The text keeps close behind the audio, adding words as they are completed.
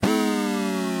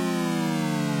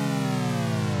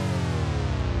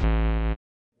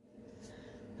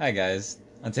Hi guys.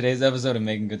 On today's episode of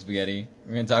Making Good Spaghetti,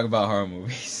 we're gonna talk about horror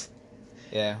movies.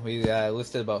 Yeah, we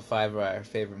listed about 5 of our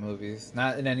favorite movies.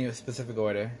 Not in any specific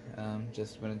order.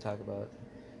 Just going to talk about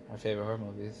our favorite horror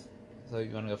movies. So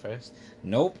you want to go first?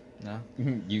 Nope. No?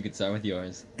 You could start with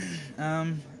yours.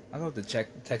 I'll go with the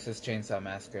Texas Chainsaw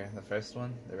Massacre. The first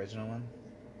one, the original one.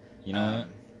 You know what?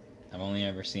 I've only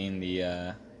ever seen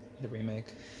the remake.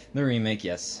 The remake,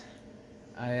 yes.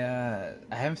 I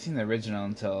haven't seen the original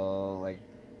until like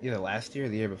either last year or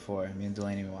the year before. Me and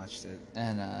Delaney watched it,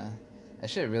 and that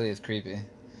shit really is creepy.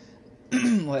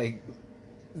 Like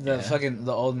the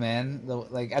old man.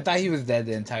 I thought he was dead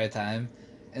the entire time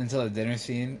until the dinner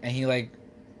scene, and he like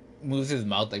moves his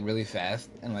mouth like really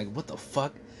fast, and like what the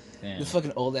fuck. Damn. This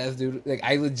fucking old ass dude. Like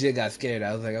I legit got scared.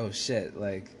 I was like, oh shit.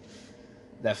 Like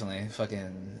definitely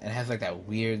fucking. It has like that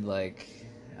weird like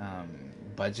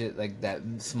budget, like that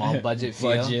small budget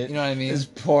feel. You know what I mean? This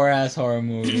poor ass horror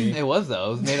movie. It was though.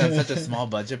 It was made on such a small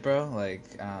budget, bro. Like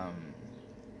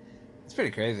it's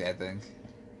pretty crazy. I think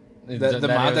the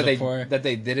amount that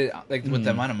they did it like with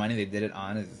the amount of money they did it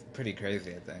on is pretty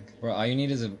crazy. I think. Bro, all you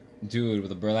need is a dude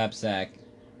with a burlap sack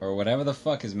or whatever the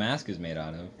fuck his mask is made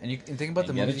out of. And you can think about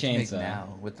the movies you can make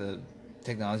now with the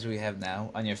technology we have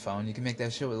now on your phone. You can make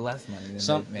that shit with less money than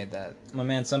they made that. My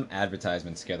man, some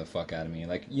advertisements scare the fuck out of me.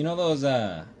 Like you know those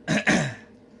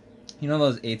you know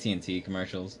those AT&T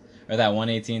commercials. Or that one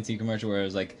AT&T commercial where it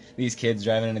was like these kids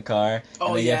driving in a car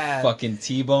and they get fucking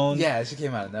T-boned. Yeah, she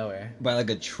came out of nowhere. By like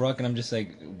a truck, and I'm just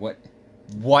like, what?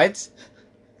 What?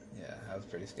 Yeah, that was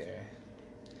pretty scary.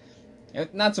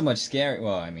 Not so much scary.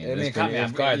 Well, I mean, it caught me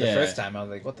off guard the first time. I was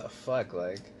like, what the fuck?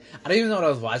 Like, I don't even know what I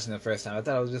was watching the first time. I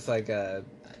thought it was just like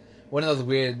one of those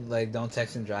weird, like, don't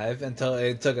text and drive until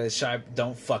it took a sharp,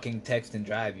 don't fucking text and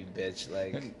drive, you bitch.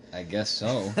 Like, I guess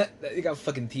so. You got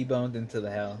fucking T-boned into the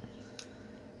hell.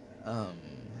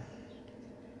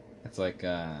 It's like,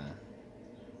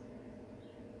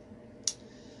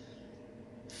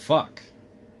 fuck.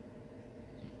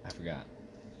 I forgot.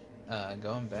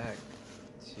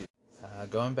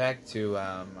 Going back to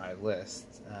our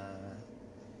list.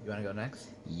 You want to go next?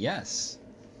 Yes.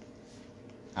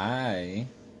 If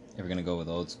we're gonna go with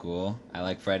old school, I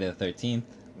like Friday the 13th.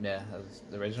 Yeah, that was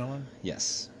the original one.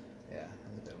 Yes. Yeah,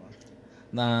 that's a good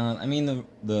one. I mean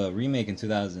the remake in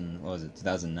 2000. What was it?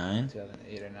 2009.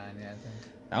 2008 or 9. Yeah, I think.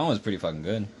 That one was pretty fucking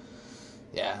good.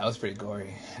 Yeah, that was pretty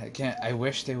gory. I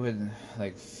wish they would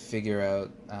like figure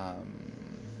out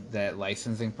that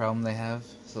licensing problem they have,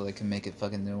 so they can make a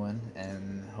fucking new one,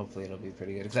 and hopefully it'll be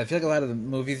pretty good. Because I feel like a lot of the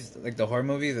movies, like the horror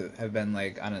movies, have been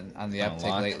like on the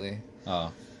uptick lately.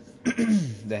 Oh.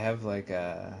 They have like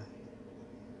I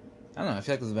don't know. I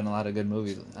feel like there's been a lot of good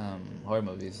movies, horror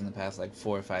movies in the past like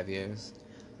 4 or 5 years.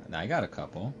 I got a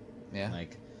couple. Yeah.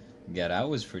 Like, Get Out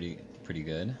was pretty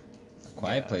good.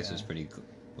 Quiet Place was pretty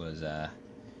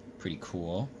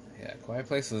cool. Yeah, Quiet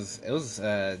Place was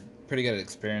pretty good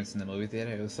experience in the movie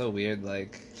theater. It was so weird,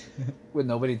 like with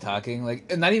nobody talking,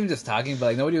 like not even just talking, but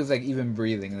like nobody was like even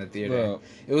breathing in the theater. Bro.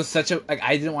 It was such a like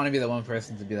I didn't want to be the one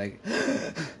person to be like,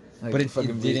 but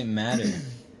it didn't matter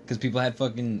because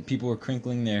people were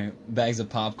crinkling their bags of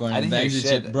popcorn and bags of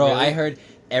shit. Bro, really? I heard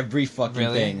every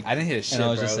fucking thing. I didn't hear shit, and I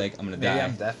was bro. just like, I'm gonna Maybe die.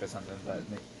 I'm deaf or something, but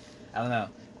I don't know.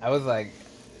 I was like,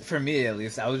 for me at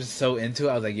least, I was just so into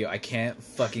it. I was like, yo, I can't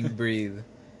fucking breathe.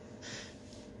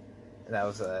 That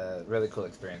was a really cool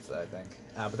experience, though, I think.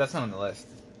 But that's not on the list,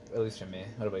 at least for me.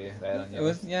 What about you? It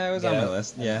was on my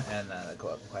list. Yeah. And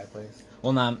Quiet Place.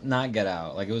 Well, not Get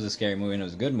Out. Like it was a scary movie and it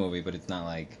was a good movie, but it's not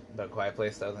like. But Quiet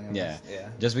Place, though. Yeah. Yeah.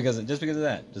 Just because of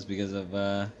that. Just because of.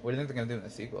 What do you think they're gonna do in the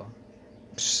sequel?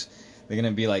 They're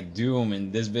gonna be like Doom,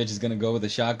 and this bitch is gonna go with a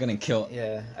shotgun and kill.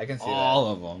 Yeah, I can see all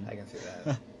of them. I can see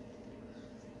that.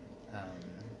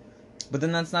 But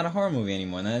then that's not a horror movie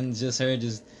anymore. Then it's just her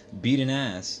just beating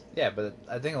ass. Yeah, but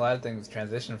I think a lot of things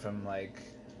transition from like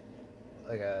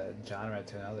a genre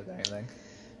to another. Don't you think?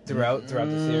 Throughout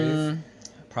the series.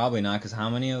 Probably not, because how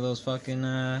many of those fucking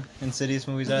Insidious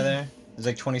movies are there? There's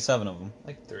like 27 of them.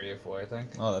 Like 3 or 4, I think.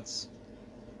 Oh, that's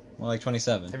more like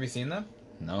 27. Have you seen them?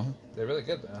 No. They're really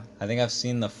good though. I think I've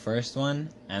seen the first one,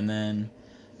 and then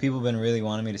people have been really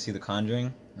wanting me to see The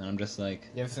Conjuring, and I'm just like.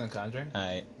 You haven't seen The Conjuring?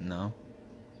 No.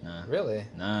 Nah. Really?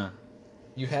 Nah.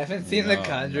 You haven't seen The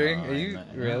Conjuring? No, Are you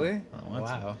really? Wow.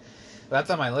 Well, that's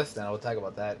on my list, and we'll talk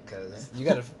about that because you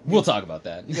gotta. We'll talk about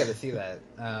that. You gotta see that.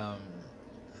 I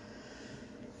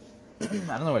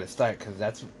don't know where to start because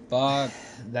that's I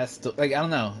don't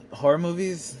know. Horror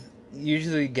movies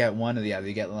usually get one or the other.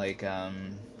 You get like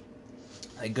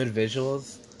good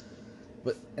visuals,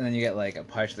 and then you get like a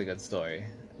partially good story.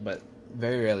 But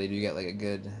very rarely do you get like a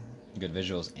good Good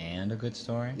visuals and a good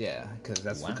story. Yeah, because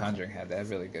that's what The Conjuring had. They had a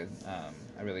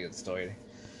really good story,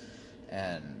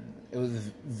 and it was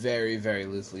very, very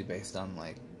loosely based on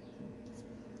like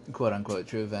quote unquote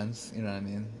true events. You know what I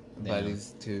mean? Yeah. By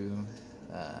these two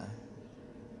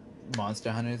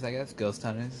monster hunters, I guess, ghost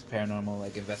hunters, paranormal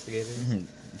like investigators.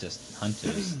 Just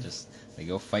hunters. Just they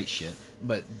go fight shit.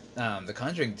 But The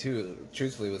Conjuring 2,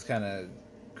 truthfully, was kind of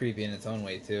creepy in its own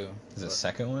way too. Is it a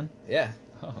second one? Yeah.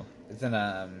 Oh. It's in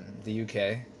the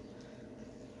UK,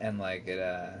 and like it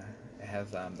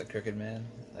has the Crooked Man.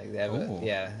 Like they have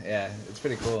it's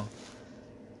pretty cool.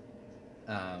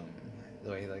 The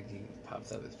way like he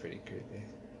pops up is pretty creepy.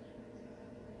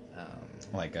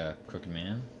 Like a Crooked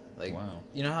Man. Like wow.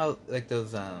 You know how like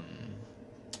those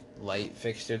light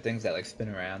fixture things that like spin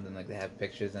around and like they have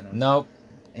pictures in them. Nope.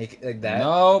 Like that.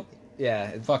 Nope.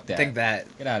 Yeah. Fuck that. Think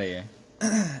that. Get out of here.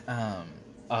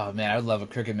 Oh man, I would love a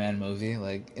Crooked Man movie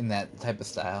like in that type of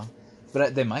style.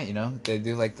 But they might, you know, they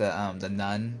do like the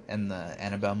Nun and the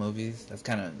Annabelle movies. That's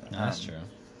kind of That's true.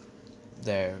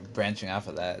 They're branching off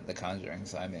of that, The Conjuring.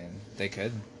 So I mean, they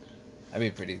could.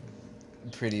 That'd be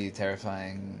pretty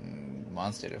terrifying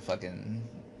monster to fucking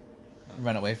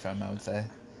run away from. I would say.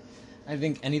 I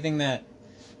think anything that.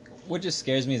 What just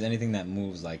scares me is anything that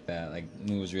moves like that. Like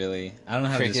moves really. I don't know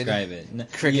how to describe it.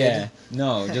 Cricket. Yeah.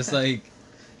 No, just like.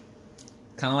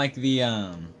 Kind of like the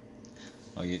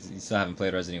oh, you still haven't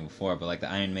played Resident Evil 4, but like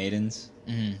the Iron Maidens,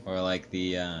 or like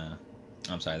the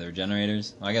I'm sorry, the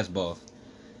Regenerators. Well, I guess both.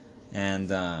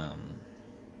 And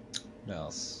what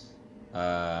else?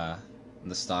 The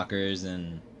Stalkers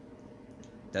and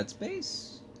Dead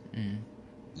Space.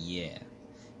 Yeah.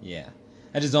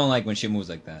 I just don't like when shit moves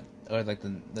like that. Or like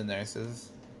the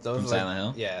nurses. Those From Silent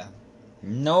Hill. Yeah.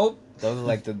 Nope. Those are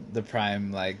like the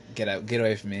prime like get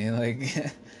away from me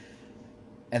like.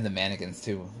 And the mannequins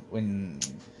too.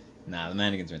 Nah, the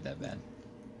mannequins weren't that bad.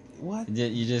 What?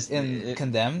 You just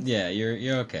Condemned? Yeah,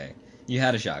 you're okay. You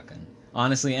had a shotgun.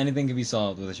 Honestly, anything can be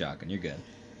solved with a shotgun. You're good.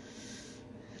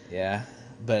 Yeah,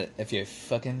 but if you're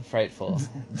fucking frightful,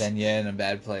 then you're in a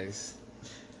bad place.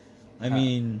 I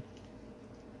mean,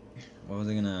 what was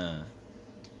I gonna?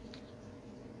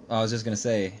 Oh, I was just gonna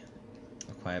say,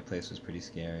 A Quiet Place was pretty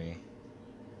scary.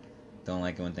 Don't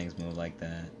like it when things move like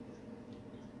that.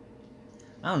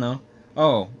 I don't know.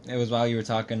 Oh, it was while you were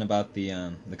talking about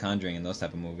the Conjuring and those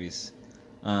type of movies.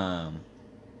 I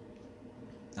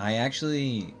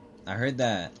heard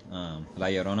that La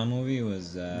Llorona movie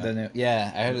was. I heard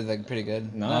it was like pretty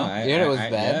good. No, you heard it was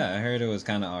bad. Yeah, I heard it was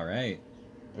kind of all right.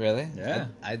 Really? Yeah.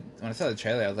 I when I saw the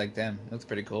trailer, I was like, damn, it looks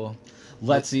pretty cool.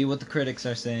 Let's see what the critics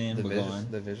are saying. The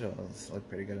visuals look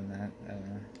pretty good in that. I don't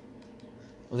know.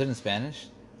 Was it in Spanish?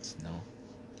 No.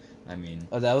 I mean.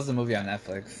 Oh, that was the movie on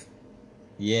Netflix.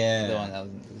 Yeah. The one that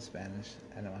was in Spanish.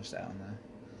 I didn't watch that one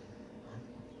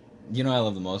though. You know what I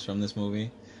love the most from this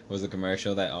movie was the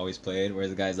commercial that always played where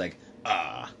the guy's like,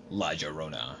 La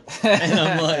Llorona. And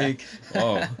I'm like,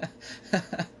 oh.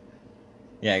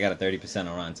 Yeah, I got a 30%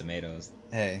 on Rotten Tomatoes.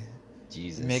 Hey.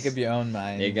 Jesus. Make up your own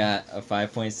mind. It got a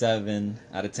 5.7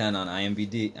 out of 10 on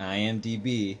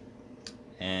IMDb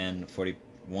and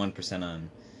 41% on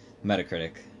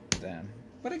Metacritic. Damn.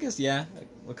 But I guess, yeah,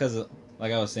 because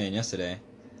like I was saying yesterday,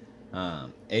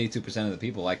 82% of the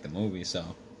people like the movie, so.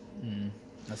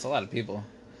 That's a lot of people.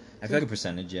 I feel like a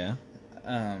percentage, yeah.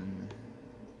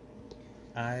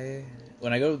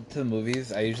 When I go to the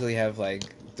movies, I usually have like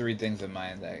 3 things in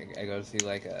mind. I go to see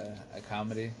like a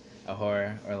comedy, a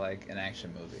horror, or like an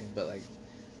action movie. But like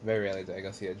very rarely do I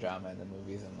go see a drama in the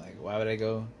movies. I'm like, why would I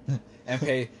go and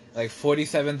pay like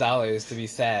 $47 to be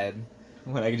sad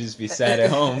when I could just be sad at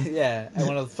home? Yeah, I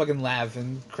want to fucking laugh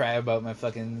and cry about my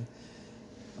fucking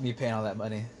me paying all that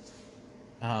money.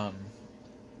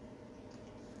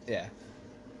 Yeah.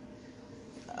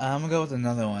 I'm gonna go with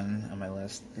another one on my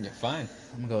list. You're fine.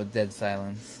 I'm gonna go with Dead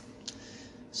Silence.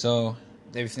 So,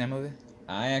 have you seen that movie?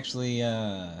 I actually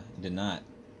did not.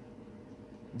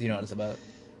 Do you know what it's about?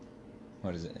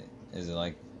 What is it? Is it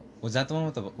like? Was that the one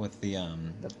with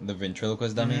the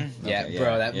ventriloquist dummy? Mm-hmm. Okay, yeah,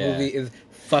 bro, that movie is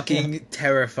fucking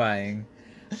terrifying.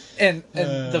 And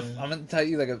I'm gonna tell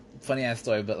you like a funny ass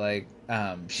story, but like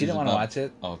she didn't want to watch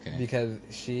it. Okay. Because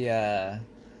she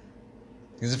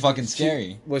Because it's fucking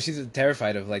scary. She's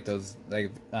terrified of like those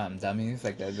like dummies,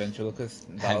 like the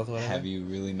ventriloquist dolls. Have you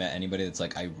really met anybody that's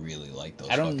like, I really like those?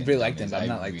 I don't really like them, but I'm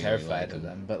not like really terrified of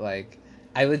them. But like,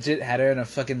 I legit had her in a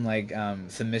fucking like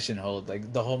submission hold,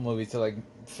 like the whole movie to like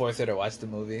force her to watch the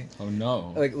movie. Oh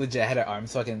no! Like legit had her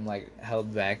arms fucking like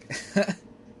held back.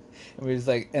 And we was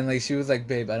like, and like she was like,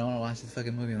 babe, I don't want to watch this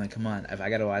fucking movie. I'm like, come on, if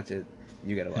I gotta watch it,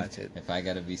 you gotta watch it. If I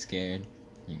gotta be scared,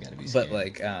 you gotta be scared. But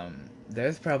like,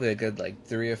 There's probably a good like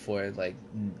 3 or 4 like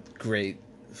great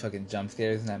fucking jump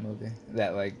scares in that movie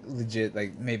that like legit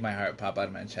like made my heart pop out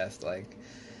of my chest. Like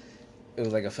it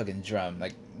was like a fucking drum,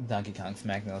 like Donkey Kong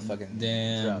smacking those fucking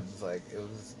drums. Like it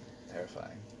was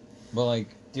terrifying. But like,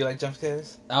 do you like jump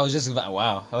scares? I was just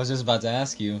about to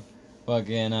ask you,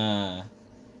 fucking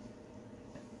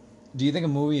do you think a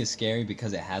movie is scary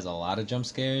because it has a lot of jump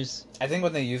scares? I think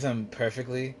when they use them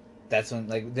perfectly, that's when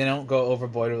like they don't go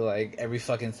overboard with like every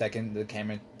fucking second the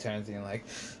camera turns and you're like,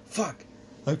 fuck.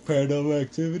 Like Paranormal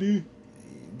Activity?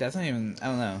 That's not even. I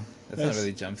don't know. That's not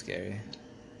really jump scary.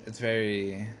 It's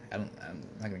very. I'm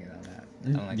not gonna get on that.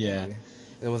 I don't like the movie.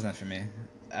 It wasn't for me.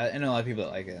 I know a lot of people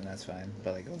that like it, and that's fine.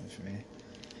 But like, it wasn't for me.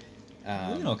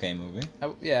 It was an okay movie.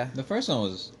 Yeah. The first one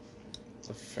was.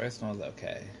 The first one was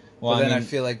okay. Well, but then I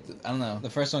feel like I don't know.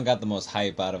 The first one got the most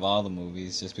hype out of all the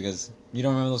movies, just because you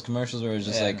don't remember those commercials where it was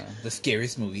just like the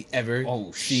scariest movie ever.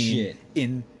 Oh shit!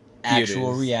 In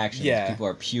actual theaters. reactions. Yeah. People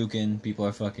are puking. People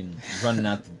are fucking running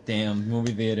out the damn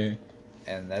movie theater.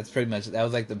 And that's pretty much that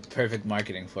was like the perfect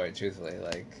marketing for it. Truthfully,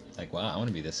 like wow, I want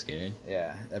to be this scared.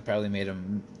 Yeah, that probably made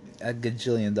him a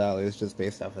gajillion dollars just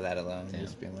based off of that alone. Damn.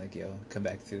 Just being like, yo, come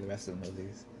back to the rest of the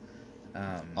movies.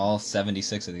 All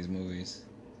 76 of these movies.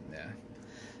 Yeah.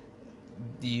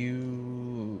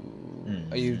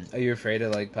 Are you afraid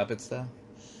of like puppets though?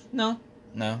 No.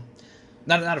 Not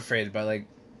afraid, but like,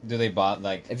 do they bought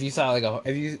like if you saw like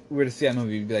if you were to see that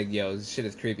movie, you'd be like, yo, this shit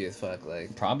is creepy as fuck.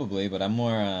 Like probably, but I'm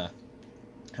more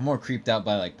creeped out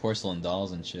by like porcelain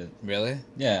dolls and shit. Really?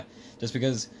 Yeah, just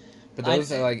because. But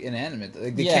those are like inanimate.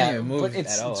 Like they can't even move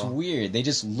at all. It's weird. They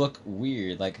just look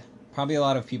weird. Like probably a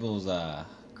lot of people's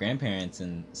grandparents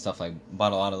and stuff like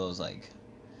bought a lot of those like.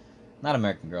 Not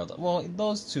American Girl dolls. Well,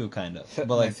 those two kind of.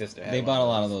 But like they bought a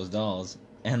lot of those dolls,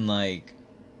 and like,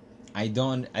 I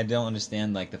don't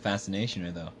understand like the fascination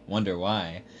or the wonder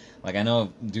why. Like I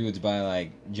know dudes buy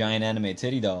like giant anime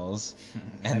titty dolls,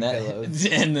 and that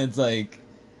and it's like,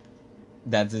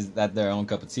 that's their own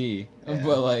cup of tea. Yeah.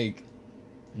 But like,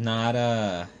 not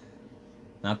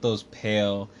those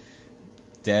pale,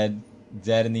 dead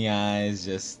in the eyes.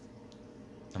 Just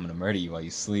I'm gonna murder you while you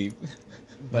sleep.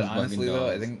 But honestly though,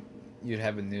 I think you'd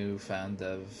have a newfound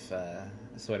of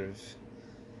sort of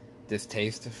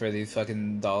distaste for these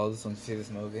fucking dolls once you see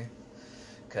this movie,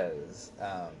 because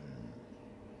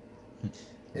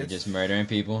you're just murdering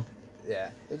people.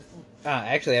 Yeah, I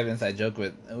actually have an inside joke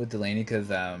with Delaney because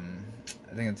I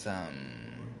think it's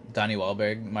Donnie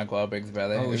Wahlberg, Mark Wahlberg's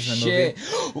brother. Oh shit!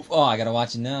 Oh, I gotta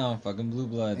watch it now. Fucking Blue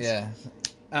Bloods. Yeah,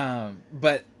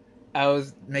 but I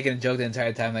was making a joke the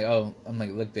entire time, like, oh, I'm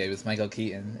like, look, babe, it's Michael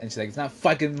Keaton, and she's like, it's not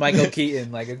fucking Michael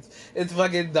Keaton, like, it's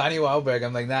fucking Donnie Wahlberg.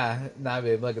 I'm like, nah,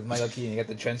 babe, look, it's Michael Keaton. He got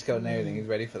the trench coat and everything. He's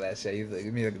ready for that shit. He's like,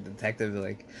 me like a detective,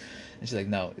 like, and she's like,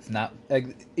 no, it's not.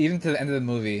 Like, even to the end of the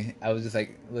movie, I was just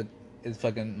like, look, it's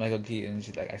fucking Michael Keaton. And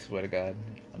she's like, I swear to God,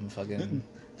 I'm fucking.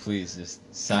 Please,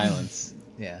 just silence.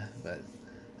 Yeah, but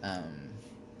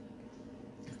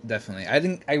definitely. I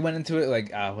think I went into it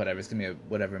like, whatever, it's gonna be a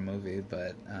whatever movie,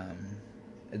 but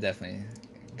it definitely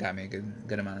got me a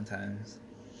good amount of times,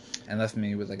 and left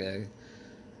me with like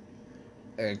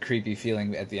a creepy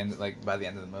feeling at the end. Like by the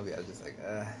end of the movie, I was just like,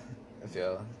 I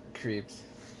feel creeped.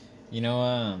 You know,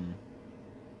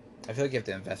 I feel like you have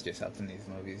to invest yourself in these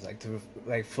movies, like to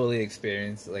like fully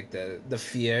experience like the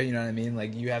fear. You know what I mean?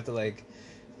 Like you have to like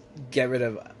get rid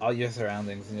of all your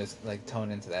surroundings and just like tone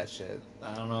into that shit.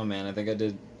 I don't know, man. I think I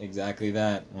did exactly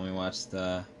that when we watched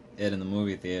it in the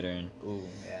movie theater. And ooh,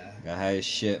 yeah, got high as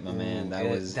shit, my man. That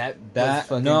was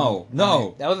fucking, no,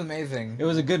 that was amazing. It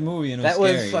was a good movie and it was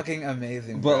scary. That was fucking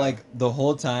amazing. But like the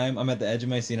whole time, I'm at the edge of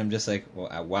my seat. I'm just like,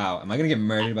 well, wow, am I gonna get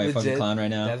murdered by a fucking clown right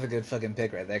now? That's a good fucking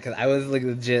pick right there. Because I was like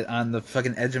legit on the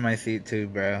fucking edge of my seat too,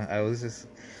 bro. I was just.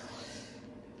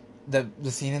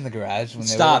 The scene in the garage when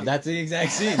stop. That's the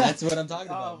exact scene. That's what I'm talking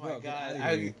about. Oh my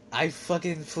god, I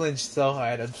fucking flinched so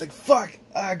hard. I was like, "Fuck,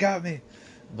 got me."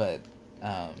 But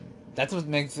that's what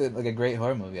makes it like a great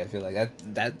horror movie. I feel like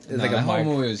that is like a whole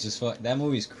movie was just that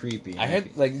movie's creepy. I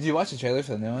heard like, did you watch the trailer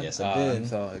for the new one? Yes, I did. I'm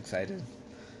so excited.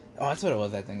 Oh, that's what it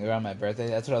was. I think around my birthday.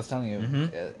 That's what I was telling you.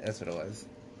 Mm-hmm. Yeah, that's what it was.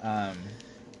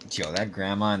 Yo, that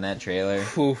grandma in that trailer.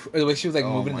 Oof, the way she was like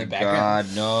moving in the background.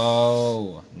 God,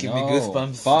 no. Give me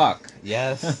goosebumps. Fuck.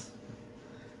 Yes.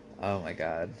 Oh my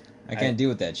god. I can't deal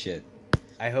with that shit.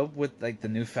 I hope with like the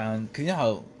newfound, cause you know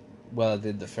how well it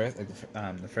did the first, like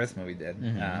the first movie did.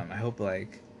 Mm-hmm. I hope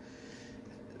like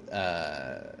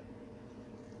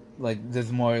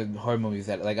there's more horror movies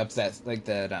that like upset like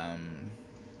that.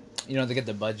 You know, they get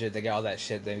the budget, they get all that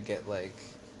shit, they get like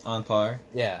on par.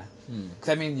 Yeah. Because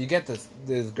I mean, you get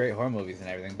there's great horror movies and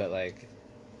everything, but like,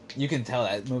 you can tell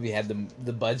that movie had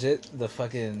the budget, the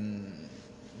fucking,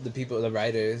 the people, the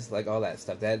writers, like all that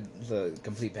stuff. That had the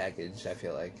complete package. I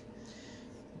feel like.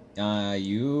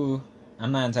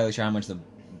 I'm not entirely sure how much the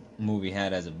movie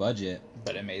had as a budget,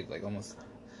 but it made like almost.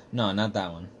 No, not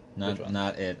that one. Which one?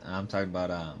 Not it. I'm talking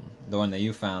about the one that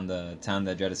you found, The Town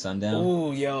That Dreaded Sundown.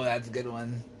 Ooh, yo, that's a good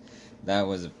one. That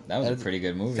was a pretty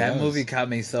good movie. That movie caught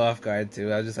me so off guard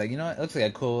too. I was just like, you know what? It looks like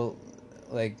a cool,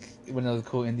 like one of those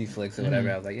cool indie flicks or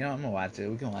whatever. I was like, you know, I'm gonna watch it.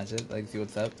 We can watch it. Like, see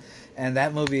what's up. And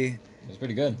that movie it was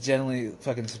pretty good. Generally,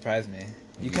 fucking surprised me.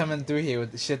 You coming through here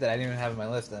with the shit that I didn't even have on my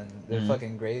list, and they're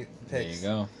fucking great picks. There you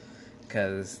go.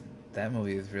 Because that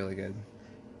movie is really good.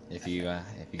 If you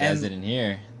guys didn't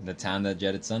hear, The Town That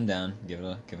Dreaded Sundown, give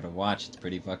it a watch. It's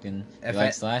pretty fucking. If you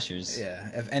like slashers. Yeah.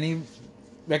 If any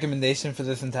recommendation for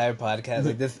this entire podcast,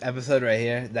 like this episode right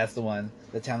here, that's the one.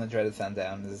 The Town That Dreaded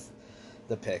Sundown is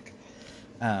the pick.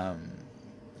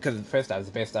 Because first off, it's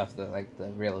based off the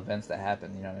real events that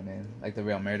happened. You know what I mean? Like the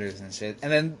real murders and shit.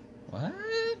 And then what?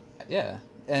 Yeah.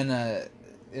 And I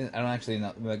don't actually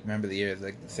remember the years,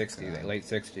 like the 60s, like late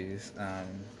 60s.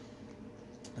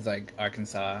 It's like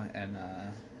Arkansas and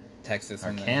Texas.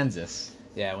 Kansas.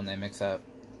 Yeah, when they mix up,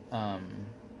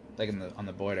 like on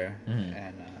the border,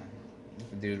 and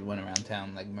the dude went around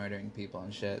town like murdering people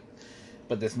and shit.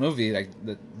 But this movie, like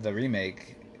the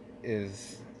remake,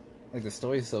 is like the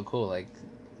story is so cool. Like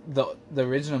the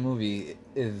original movie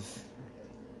is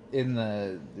in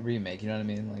the remake. You know what I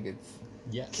mean? Like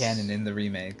it's canon in the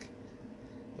remake,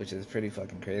 which is pretty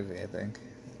fucking crazy, I think.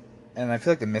 And I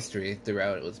feel like the mystery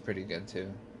throughout it was pretty good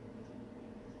too.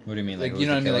 What do you mean? Like you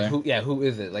know what I mean? Like who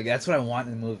is it? Like that's what I want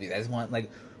in the movie. I just want like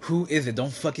who is it?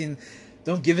 Don't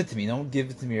give it to me. Don't give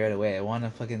it to me right away. I want to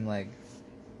fucking like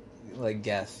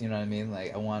guess. You know what I mean? Like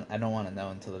I don't want to know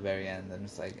until the very end. I'm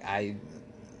just like I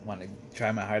want to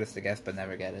try my hardest to guess, but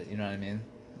never get it. You know what I mean?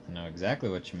 I know exactly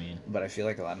what you mean. But I feel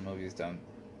like a lot of movies don't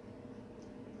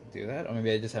do that, or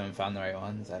maybe I just haven't found the right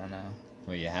ones. I don't know.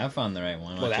 Well, you have found the right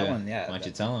one. Well, that one, yeah. Why don't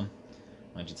you tell them?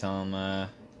 Why don't you tell them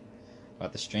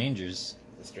about The Strangers?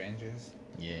 The Strangers?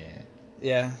 Yeah.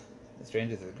 Yeah. The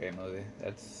Strangers is a great movie.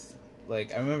 That's,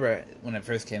 like, I remember when it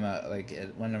first came out, like,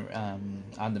 when,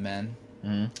 on demand,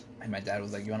 and my dad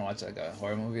was like, you want to watch, like, a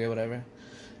horror movie or whatever?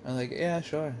 I was like, yeah,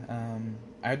 sure.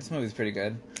 I heard this movie's pretty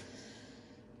good.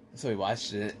 So we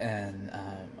watched it, and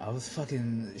I was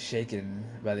fucking shaken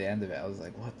by the end of it. I was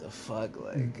like, what the fuck?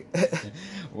 Like,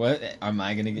 what am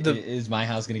I gonna get? Is my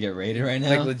house gonna get raided right now?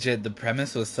 Like, legit, the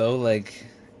premise was so, like,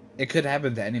 it could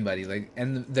happen to anybody. Like,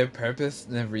 and their purpose,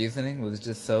 their reasoning was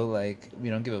just so, like, we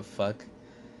don't give a fuck.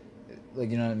 Like,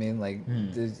 you know what I mean? Like,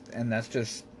 and that's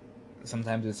just,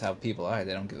 sometimes it's how people are.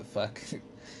 They don't give a fuck.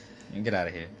 You get out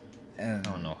of here. And,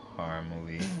 I don't know horror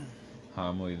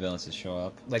movie villains to show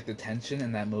up. Like the tension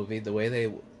in that movie, the way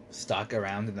they stalk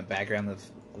around in the background of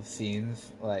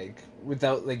scenes, like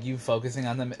without like you focusing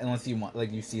on them, unless you want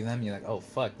like you see them, you're like, oh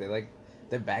fuck,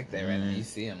 they're back there, and you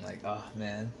see them, like, oh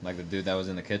man, like the dude that was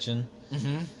in the kitchen.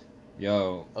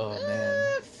 Yo, oh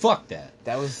man, fuck that.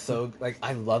 That was so like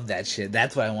I love that shit.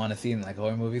 That's what I want to see in like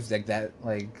horror movies, like that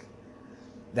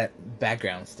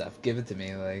background stuff. Give it to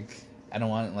me. Like I don't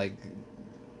want like.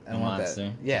 I don't want monster.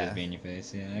 That. Yeah. Just be in your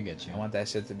face. Yeah, I get you. I want that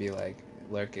shit to be like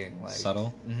lurking, like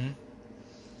subtle.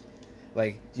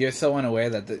 Like you're so unaware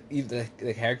that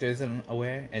the character isn't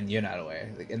aware, and you're not aware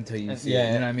like until you see it.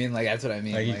 You know what I mean? Like that's what I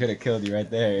mean. Like he could have killed you right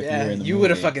there. If you were in the you would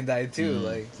have fucking died too.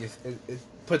 Like it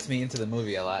puts me into the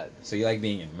movie a lot. So you like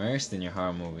being immersed in your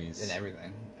horror movies? In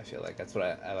everything. I feel like that's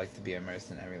what I like to be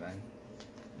immersed in everything.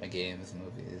 My games,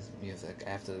 movies, music. I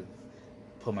have to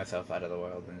pull myself out of the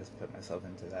world and just put myself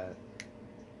into that.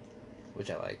 Which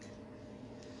I like.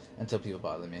 Until people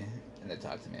bother me and they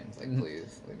talk to me and it's like,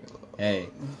 please, leave me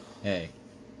alone.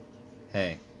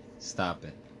 Hey, stop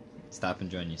it. Stop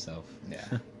enjoying yourself.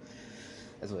 Yeah.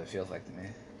 That's what it feels like to me.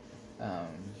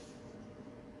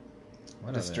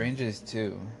 The Strangers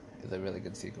 2 is a really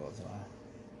good sequel as well.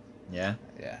 Yeah?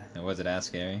 Yeah. And was it as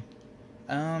scary?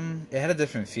 It had a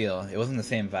different feel. It wasn't the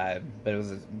same vibe, but it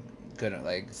was a good,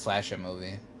 like, slasher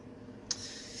movie.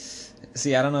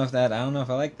 See, I don't know if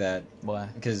I like that. Why?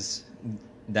 Because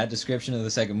that description of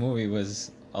the second movie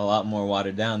was a lot more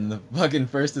watered down than the fucking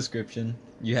first description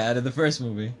you had of the first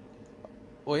movie.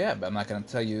 Well, yeah, but I'm not gonna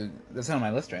tell you. That's not on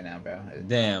my list right now, bro.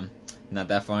 Damn, not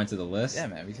that far into the list. Yeah,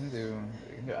 man, we can do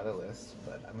other lists,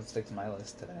 but I'm gonna stick to my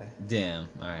list today. Damn,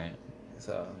 all right.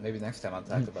 So maybe next time I'll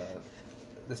talk about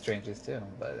The Strangers too.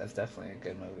 But that's definitely a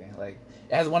good movie. Like,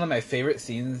 it has one of my favorite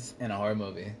scenes in a horror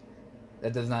movie.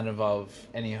 That does not involve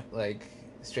any, like,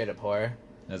 straight-up horror.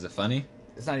 Is it funny?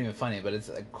 It's not even funny, but it's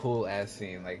a cool-ass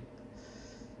scene.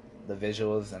 the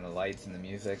visuals and the lights and the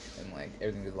music and like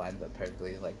everything just lines up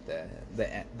perfectly. Like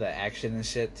the action and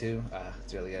shit too.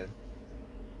 It's really good.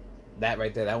 That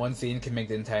right there, that one scene can make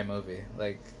the entire movie.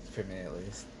 Like for me at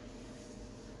least.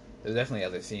 There's definitely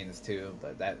other scenes too,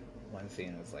 but that one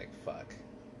scene was like fuck.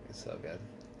 It's so good.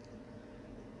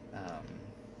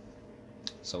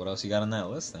 So what else you got on that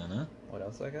list then, huh? What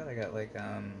else I got? I got like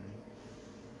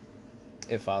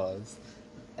It Follows.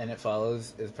 And It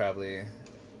Follows is probably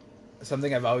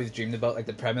something I've always dreamed about. Like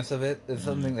the premise of it is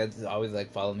something that's always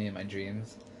like followed me in my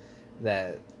dreams.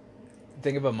 That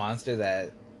think of a monster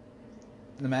that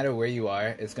no matter where you are,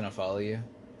 it's gonna follow you.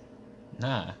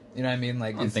 Nah. You know what I mean?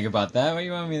 Like I don't think about that. What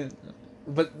you want me to...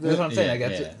 But that's what I'm saying. Yeah,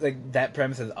 like, that's like that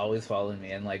premise has always followed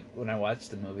me, and like when I watched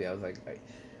the movie, I was like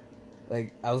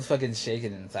I was fucking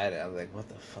shaking inside it. I was like, "What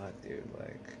the fuck, dude?"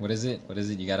 Like, what is it?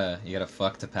 You gotta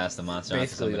fuck to pass the monster on to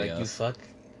somebody like else.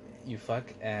 you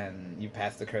fuck, and you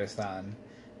pass the curse on,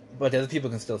 but the other people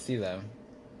can still see them,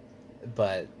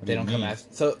 but they don't come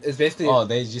after. So it's basically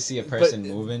they just see a person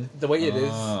moving. The way it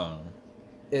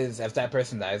is if that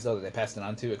person dies though that they pass it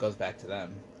on to, it goes back to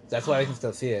them. That's why I can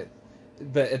still see it.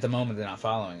 But at the moment, they're not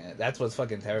following it. That's what's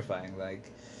fucking terrifying.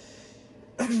 Like,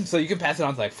 so you can pass it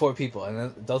on to like 4 people, and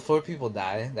then those 4 people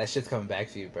die. That shit's coming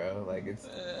back to you, bro. Like,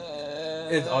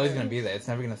 it's always gonna be there. It's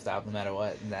never gonna stop, no matter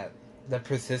what. And that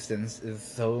persistence is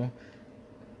so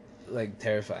like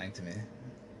terrifying to me.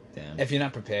 Damn. If you're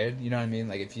not prepared, you know what I mean.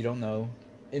 Like, if you don't know,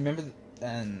 remember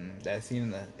that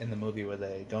scene in the movie where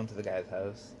they go into the guy's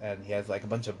house and he has like a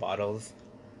bunch of bottles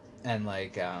and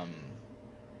like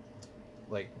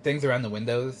things around the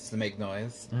windows to make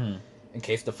noise in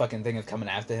case the fucking thing is coming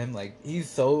after him. Like, he's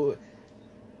so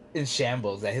in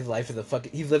shambles that his life is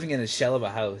he's living in a shell of a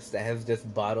house that has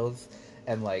just bottles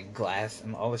and like glass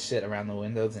and all the shit around the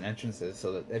windows and entrances,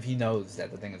 so that if he knows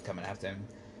that the thing is coming after him,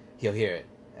 he'll hear it.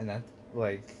 And that,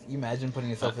 like, you imagine putting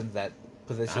yourself into that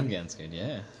position. I'm getting scared.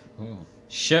 Yeah. Ooh.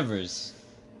 Shivers.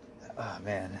 Oh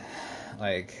man,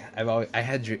 like I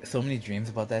had so many dreams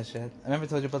about that shit. I never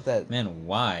told you about that. Man,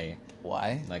 why?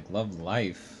 Why? Like, love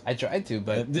life. I tried to,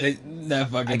 but that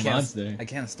fucking monster. I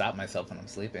can't stop myself when I'm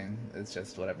sleeping. It's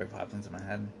just whatever pops into my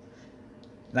head.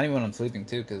 Not even when I'm sleeping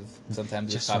too, because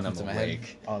sometimes it just pops into my head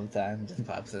all the time. It just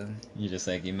pops in. You're just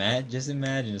like, just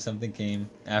imagine if something came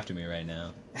after me right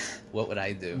now. What would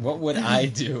I do? What would I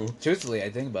do? Truthfully, I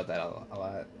think about that a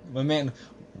lot. But man,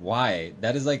 why?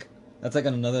 That's like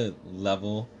another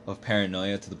level of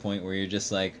paranoia to the point where you're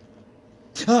just like,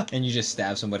 and you just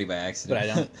stab somebody by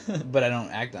accident. But I don't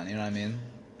act on it, you know what I mean?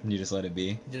 You just let it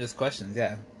be? They're just questions,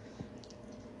 yeah.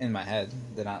 In my head.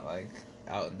 They're not like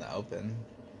out in the open.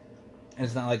 And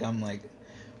it's not like I'm like,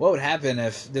 what would happen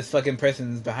if this fucking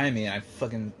person's behind me and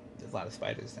there's a lot of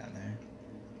spiders down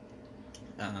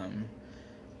there.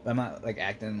 But I'm not like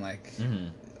acting like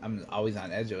I'm always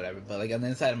on edge or whatever, but like on the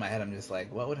inside of my head I'm just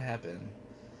like, what would happen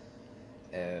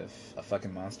if a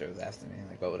fucking monster was after me?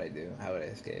 Like, what would I do? How would I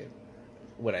escape?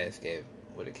 Would I escape?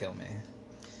 Would it kill me?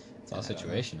 It's all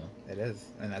situational. It is.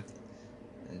 And it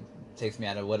takes me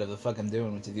out of whatever the fuck I'm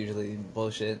doing, which is usually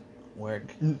bullshit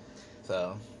work.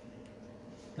 So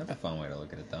that's a fun way to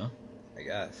look at it, though. I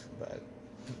guess. But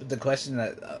the question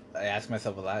that I ask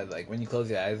myself a lot is, like, when you close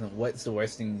your eyes, what's the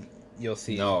worst thing you'll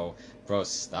see? No, bro,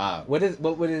 stop. What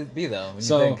would it be, though? When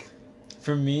so, you think?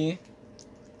 For me,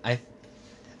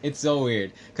 it's so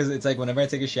weird, because it's like whenever I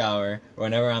take a shower, or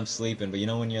whenever I'm sleeping, but you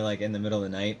know when you're like in the middle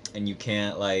of the night, and you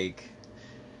can't like,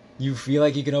 you feel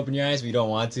like you can open your eyes, but you don't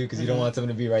want to, because you don't want someone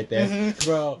to be right there.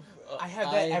 Bro, I have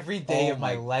that every day of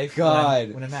my life.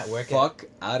 God. When I'm at work. Fuck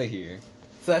out of here.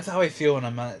 So that's how I feel when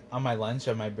I'm on my lunch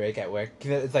or my break at work.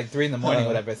 It's like 3 a.m,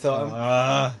 whatever. So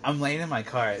I'm laying in my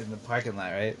car in the parking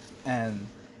lot, right? And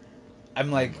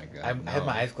I'm like, I have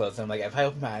my eyes closed. So I'm like, if I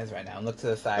open my eyes right now and look to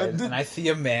the side, and I see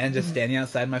a man just standing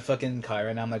outside my fucking car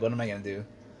right now, I'm like, what am I gonna do?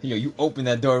 Yo, you open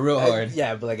that door real hard.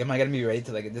 Yeah, but like, am I gonna be ready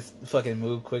to like just fucking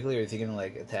move quickly, or is he gonna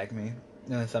like attack me?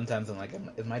 And then sometimes I'm like,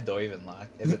 is my door even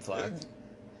locked? If it's locked.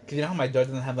 Because you know how my door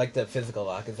doesn't have, like, the physical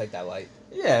lock? It's, like, that light.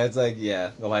 Yeah, it's like,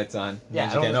 the light's on.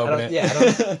 Yeah, you can't open it.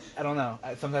 Yeah, I don't know.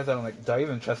 Sometimes I don't, like, do I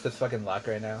even trust this fucking lock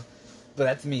right now? But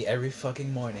that's me every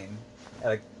fucking morning. At,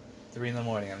 like, 3 a.m,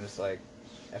 I'm just like,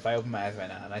 if I open my eyes right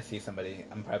now and I see somebody,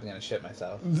 I'm probably going to shit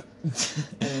myself.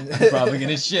 I'm probably going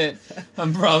to shit.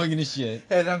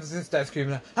 And I'm just going to start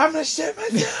screaming out, I'm going to shit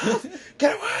myself!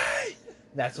 Get away!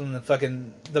 That's when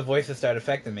the voices start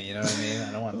affecting me, you know what I mean?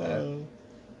 I don't want that.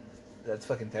 That's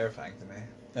fucking terrifying to me.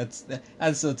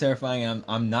 That's so terrifying.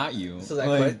 I'm not you. So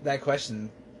that question,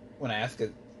 when I ask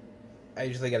it, I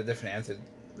usually get a different answer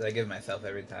that I give myself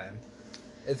every time.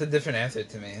 It's a different answer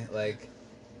to me. Like,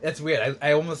 that's weird.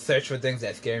 I almost search for things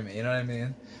that scare me. You know what I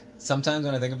mean? sometimes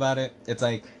when I think about it, it's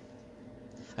like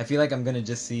I feel like I'm gonna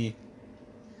just see.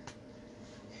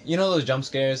 You know those jump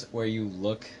scares where you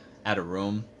look at a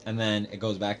room and then it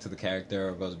goes back to the character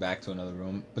or goes back to another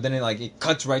room, but then it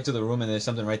cuts right to the room and there's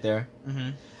something right there. Mm-hmm.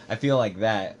 I feel like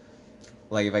that.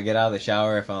 Like if I get out of the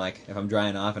shower, if I'm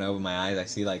drying off and I open my eyes, I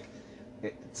see like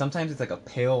sometimes it's like a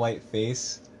pale white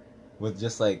face with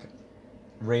just like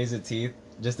razor teeth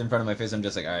just in front of my face. I'm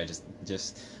just like, all right,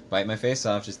 just bite my face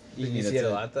off. Just eat Did me. you see it a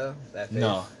lot though? That face?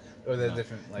 No. Or the No.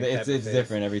 different like It's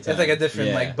different every time. It's like a different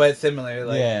Yeah. but similar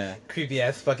Yeah. creepy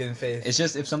ass fucking face. It's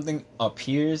just if something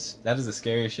appears, that is the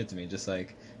scariest shit to me. Just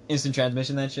like instant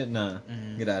transmission, that shit. Nah,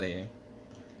 get out of here.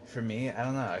 For me, I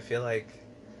don't know. I feel like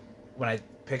when I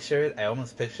picture it, I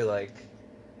almost picture like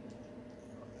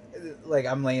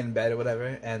I'm laying in bed or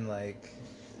whatever, and like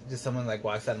just someone like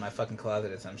walks out of my fucking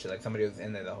closet or some shit. Like somebody was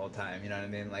in there the whole time. You know what I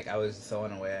mean? Like I was so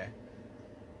unaware.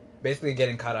 Basically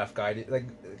getting caught off guard, like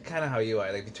kind of how you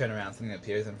are. Like you turn around, something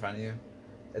appears in front of you.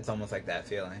 It's almost like that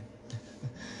feeling.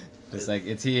 Just like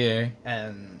it's here.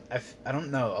 And I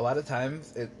don't know. A lot of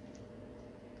times it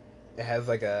has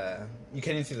like you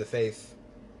can't even see the face.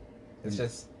 It's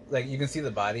just like you can see the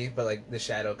body, but like the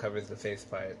shadow covers the face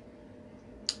part.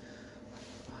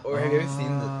 Or have you ever seen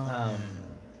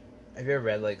have you ever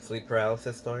read like sleep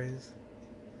paralysis stories?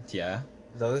 Yeah.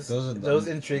 Those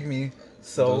intrigue me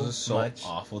so much. Those are so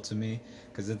awful to me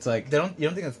because it's like you don't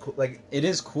think it's cool? Like it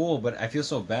is cool, but I feel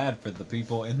so bad for the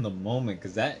people in the moment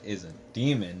because that is a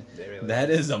demon. That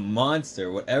is a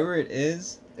monster. Whatever it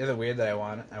is. Is it weird that I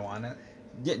want it?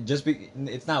 Yeah,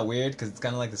 it's not weird because it's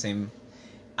kind of like the same.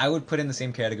 I would put in the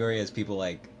same category as people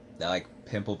like that like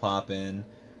pimple popping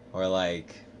or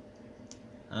like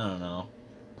I don't know,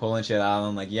 pulling shit out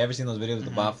on like you ever seen those videos with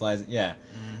the botflies? Yeah.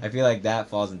 I feel like that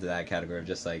falls into that category of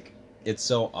just like it's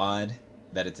so odd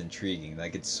that it's intriguing.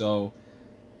 Like it's so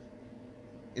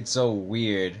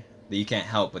weird that you can't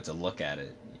help but to look at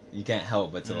it. You can't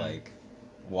help but to like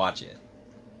watch it.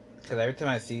 Because every time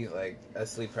I see like a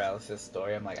sleep paralysis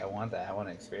story, I'm like, I want that. I want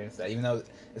to experience that. Even though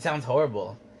it sounds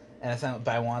horrible, but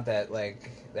I want that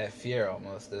like that fear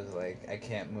almost of like I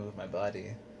can't move my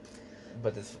body.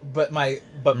 But my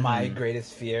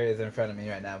greatest fear is in front of me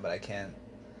right now, but I can't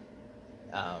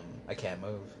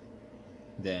move.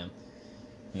 Damn.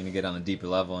 You're gonna get on a deeper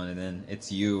level and then it's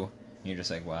you and you're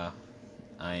just like, wow,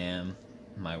 I am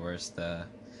my worst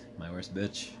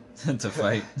bitch to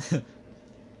fight.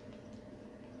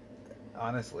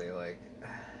 Honestly, like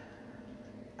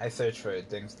I search for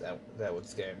things that would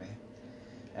scare me,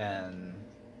 and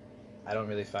I don't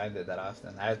really find it that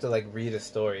often. I have to like read a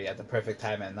story at the perfect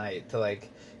time at night to like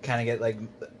kind of get like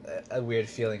a weird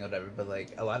feeling or whatever. But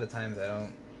like a lot of times I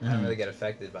don't really get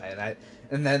affected by it.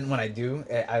 And then when I do,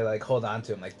 I like hold on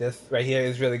to them. Like this right here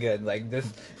is really good. Like this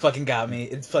fucking got me.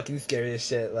 It's fucking scary as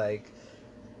shit. Like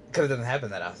because it doesn't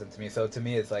happen that often to me. So to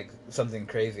me, it's like something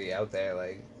crazy out there.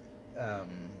 Like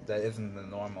that isn't the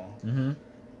normal.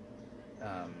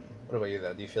 What about you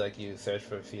though? Do you feel like you search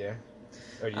for fear,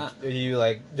 or do you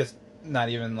like just not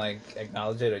even like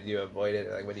acknowledge it, or do you avoid it?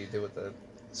 Or, like what do you do with it?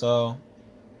 So,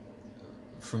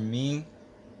 for me,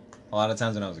 a lot of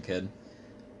times when I was a kid,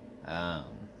 I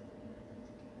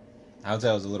would say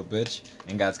I was a little bitch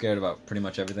and got scared about pretty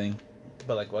much everything.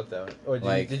 But like what though? Or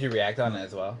did you react on it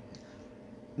as well?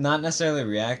 Not necessarily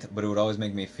react, but it would always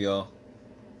make me feel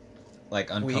like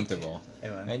uncomfortable.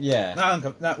 Yeah.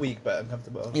 Not weak, but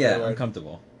uncomfortable. Yeah,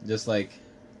 uncomfortable. Just like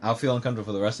I'll feel uncomfortable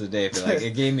for the rest of the day if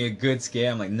it gave me a good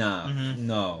scare. I'm like, nah,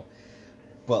 no.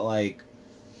 But like,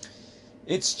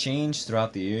 it's changed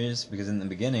throughout the years because in the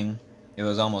beginning, it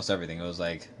was almost everything. It was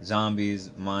like zombies,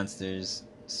 monsters,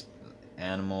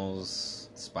 animals,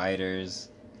 spiders,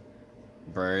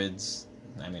 birds.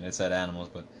 I mean, it said animals,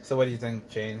 but so what do you think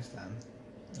changed then?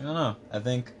 I don't know. I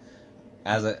think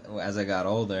as I got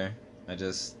older, you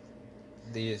just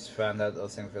found out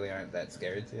those things really aren't that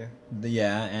scary to you?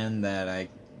 Yeah, and that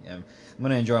I'm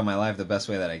going to enjoy my life the best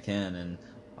way that I can, and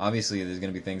obviously there's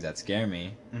going to be things that scare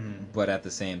me, but at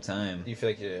the same time... Do you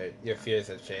feel like your fears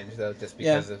have changed, though, just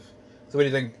because of... So what do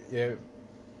you think you're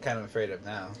kind of afraid of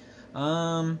now?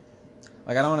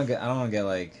 Like, I don't want to get,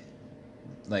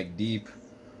 like, deep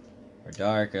or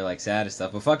dark or, like, sad and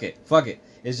stuff, but fuck it.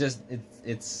 It's just,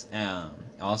 it's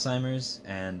Alzheimer's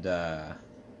and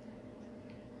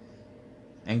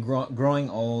growing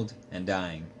old and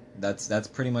dying. That's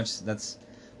pretty much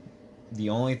the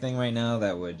only thing right now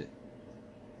that would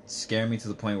scare me to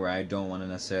the point where I don't want to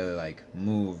necessarily like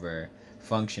move or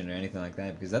function or anything like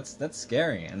that, because that's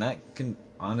scary, and that can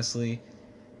honestly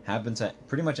happen to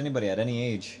pretty much anybody at any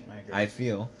age. I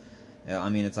feel. I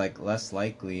mean, it's like less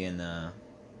likely in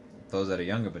those that are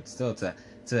younger, but still to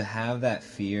to have that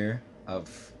fear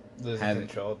of losing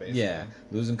control, basically. Yeah,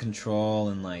 losing control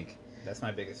and like. That's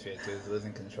my biggest fear too, is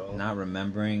losing control. Not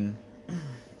remembering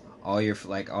all your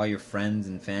friends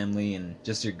and family and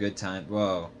just your good time.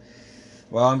 Whoa.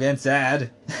 Well, I'm getting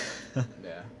sad.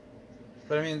 Yeah.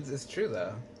 But I mean, it's true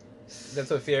though. That's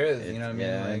what fear is. You know what I mean?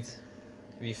 Yeah, like,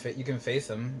 if you can face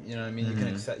them. You know what I mean?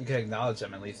 Mm-hmm. You can acknowledge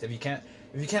them at least. If you can't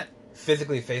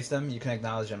physically face them, you can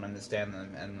acknowledge them, understand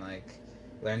them, and like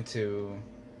learn to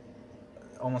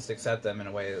almost accept them in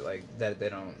a way like that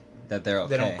they're okay.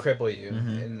 They don't cripple you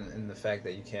in the fact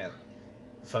that you can't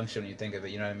function when you think of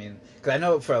it. You know what I mean? Because I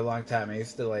know for a long time I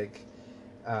used to like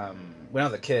when I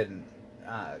was a kid.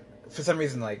 For some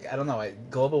reason, like I don't know, like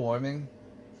global warming.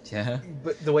 Yeah.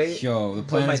 But the way the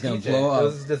planet's gonna blow up. It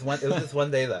was this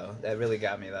one day though that really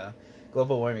got me though.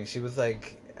 Global warming. She was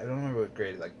like, I don't remember what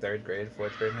grade, like 3rd grade,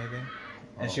 4th grade maybe,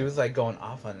 and she was like going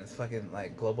off on this fucking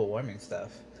like global warming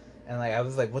stuff, and like I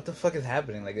was like, what the fuck is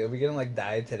happening? Like, are we gonna like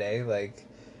die today? Like,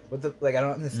 what the like? I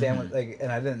don't understand what like,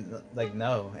 and I didn't like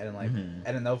know, and like I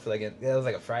didn't know for like it was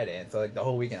like a Friday, and so like the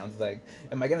whole weekend I was like,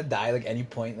 am I gonna die like any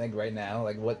point like right now?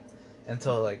 Like what?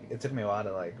 Until like it took me a while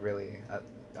to like really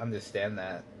understand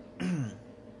that.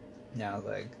 Now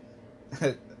like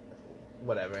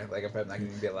whatever, like I'm not gonna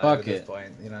be alive at this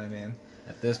point, you know what I mean?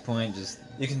 At this point,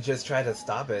 you can just try to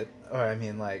stop it, or I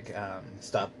mean like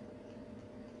stop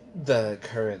the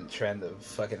current trend of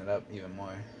fucking it up even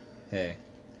more. Hey,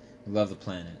 love the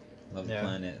planet. Love the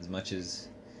planet as much as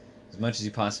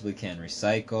you possibly can.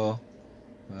 Recycle.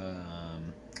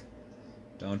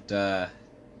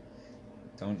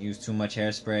 Don't use too much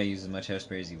hairspray. Use as much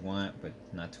hairspray as you want, but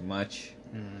not too much.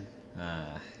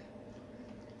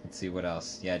 Let's see what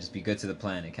else. Yeah, just be good to the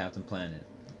planet, Captain Planet.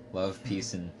 Love,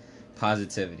 peace, and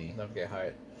positivity. Don't get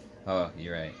hurt. Oh,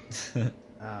 you're right.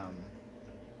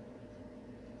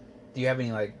 Do you have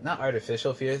any like not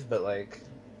artificial fears, but like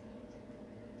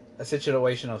a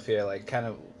situational fear, like kind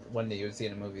of one that you would see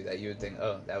in a movie that you would think,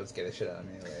 oh, that would scare the shit out of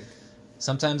me? Like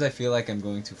sometimes I feel like I'm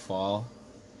going to fall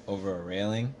over a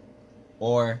railing,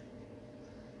 or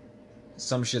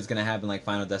some shit's gonna happen like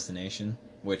Final Destination,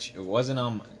 which it wasn't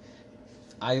on.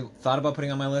 I thought about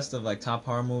putting on my list of like top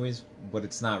horror movies, but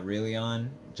it's not really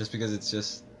on, just because it's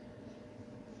just.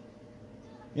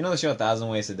 You know the show 1,000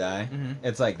 Ways to Die?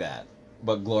 It's like that,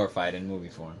 but glorified in movie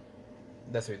form.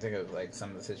 That's what you think of, like,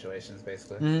 some of the situations,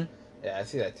 basically. Yeah, I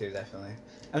see that, too, definitely.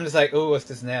 I'm just like, ooh, what's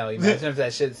this nail? Imagine if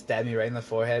that shit stabbed me right in the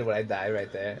forehead, would I die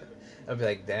right there? I'd be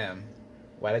like, damn,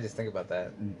 why'd I just think about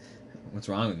that? What's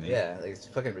wrong with me? Yeah, like, it's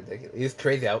fucking ridiculous. It's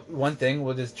crazy. One thing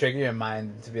will just trigger your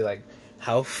mind to be like,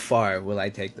 how far will I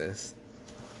take this?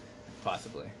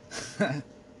 Possibly.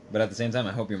 But at the same time,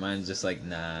 I hope your mind's just like,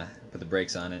 nah, put the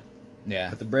brakes on it.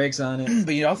 Yeah. Put the brakes on it.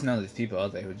 But you also know there's people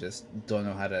out there who just don't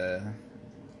know how to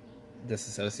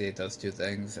disassociate those two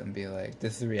things and be like,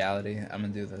 this is reality, I'm gonna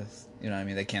do this. You know what I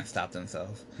mean? They can't stop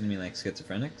themselves. You mean like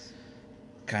schizophrenics?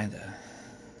 Kinda.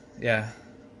 Yeah.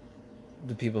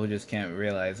 The people who just can't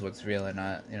realize what's real or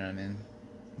not, you know what I mean?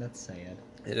 That's sad.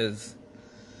 It is.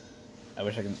 I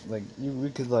wish I could, like,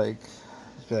 we could, like,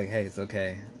 just be like, hey, it's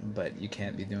okay, but you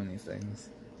can't be doing these things.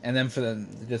 And then for them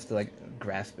just to, like,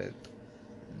 grasp it.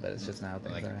 But it's just not how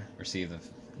things like, are. Receive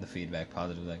the feedback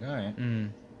positively, like, alright.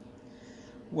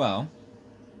 Well,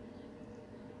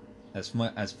 as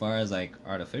far as, like,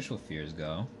 artificial fears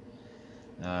go,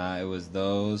 it was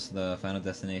the Final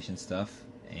Destination stuff,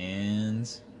 and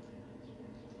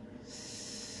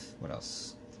what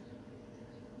else?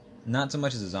 Not so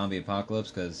much as a zombie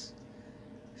apocalypse, because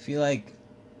I feel like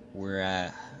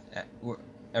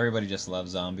everybody just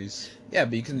loves zombies. Yeah,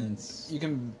 but you can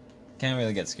can't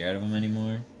really get scared of them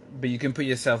anymore. But you can put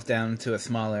yourself down to a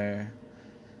smaller,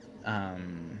 like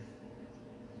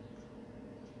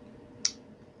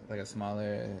a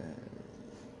smaller.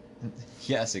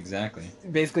 Yes, exactly.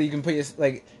 Basically, you can put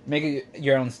make it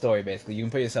your own story. Basically, you can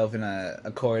put yourself in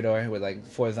a corridor with like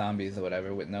 4 zombies or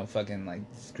whatever, with no fucking like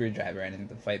screwdriver or anything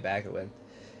to fight back with.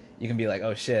 You can be like,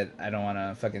 oh shit, I don't want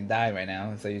to fucking die right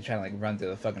now. So you're trying to like run through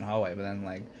the fucking hallway, but then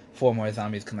like 4 more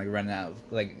zombies come like running out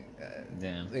like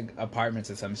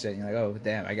apartments or some shit. And you're like, oh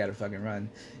damn, I gotta fucking run.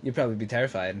 You'd probably be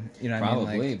terrified. You know what I mean?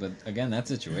 Probably, but again,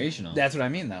 that's situational. That's what I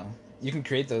mean, though. You can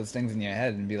create those things in your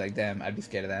head and be like, damn, I'd be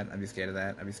scared of that. I'd be scared of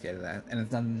that. I'd be scared of that. And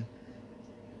it's nothing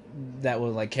that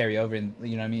will like carry over. And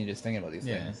you know what I mean? You're just thinking about these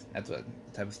things. That's what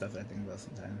type of stuff I think about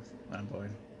sometimes when I'm bored.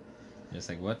 Just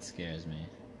like, what scares me?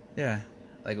 Yeah.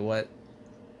 Like, what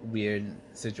weird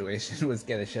situation would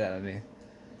scare the shit out of me?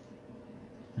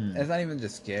 It's not even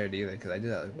just scared either, because I do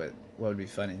that. Like, what would be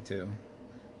funny too?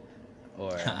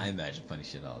 Or I imagine funny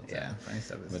shit all the time. yeah, funny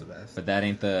stuff is the best. But that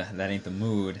ain't the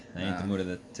mood. That ain't the mood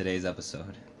of today's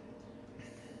episode.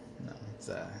 No, it's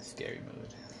a scary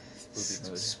mood.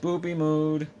 Spoopy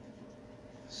mood.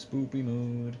 Spoopy mood. Spoopy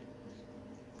mood.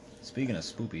 Speaking of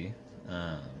spoopy,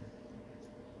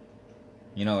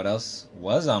 you know what else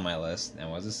was on my list and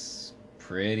was this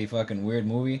pretty fucking weird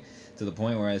movie to the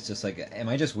point where it's just like, am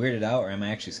I just weirded out or am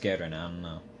I actually scared right now? I don't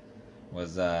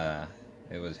know.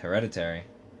 It was Hereditary.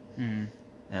 Mm.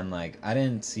 And like I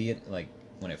didn't see it like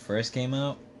when it first came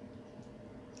out,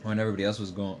 when everybody else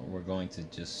were going to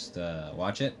just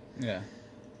watch it. Yeah.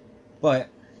 But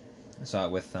I saw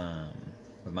it with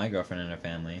my girlfriend and her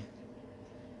family.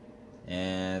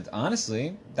 And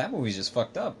honestly, that movie's just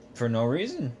fucked up for no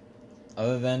reason,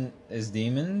 other than it's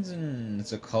demons and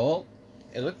it's a cult.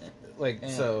 It looked like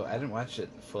so. I didn't watch it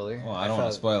fully. Well, I don't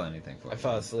want to spoil anything for you. I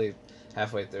fell asleep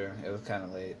halfway through. It was kind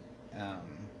of late. I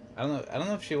don't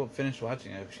know if she finished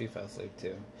watching it. If she fell asleep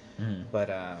too, but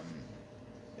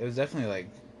it was definitely like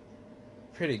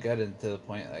pretty good to the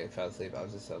point like I fell asleep. I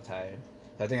was just so tired.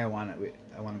 So I think I want to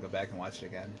go back and watch it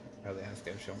again. Probably ask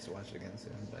her if she wants to watch it again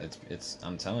soon. But it's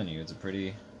I'm telling you, it's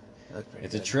pretty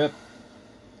it's good. a trip.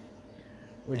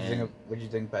 What did you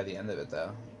think by the end of it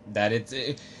though? That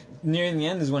near the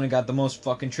end is when it got the most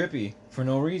fucking trippy for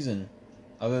no reason,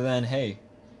 other than hey,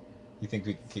 you think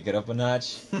we can kick it up a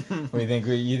notch? Or you think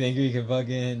we can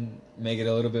fucking make it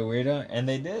a little bit weirder? And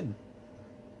they did.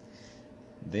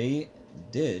 They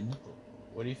did.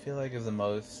 What do you feel like is the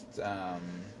most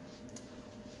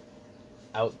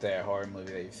out there horror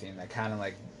movie that you've seen that kind of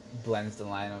like blends the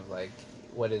line of like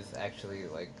what is actually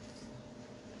like,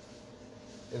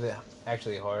 is it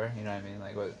actually horror? You know what I mean?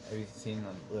 Like, what have you seen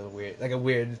a little weird, like a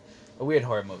weird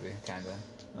horror movie kind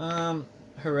of?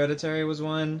 Hereditary was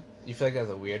one. You feel like that was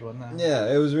a weird one though? Yeah,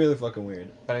 it was really fucking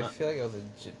weird. But I feel like it was a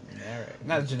generic,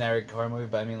 not a generic horror movie,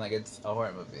 but I mean like it's a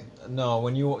horror movie. No,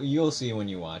 when you'll see when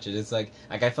you watch it, it's like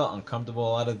I felt uncomfortable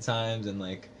a lot of the times and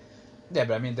like. Yeah,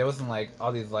 but I mean there wasn't like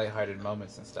all these lighthearted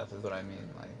moments and stuff. Is what I mean.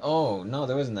 Like. Oh no,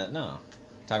 there wasn't that. No, I'm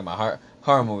talking about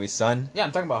horror movies, son. Yeah,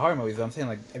 I'm talking about horror movies. But I'm saying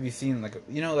like, have you seen like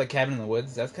like Cabin in the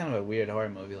Woods? That's kind of a weird horror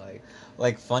movie.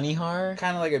 Like funny horror.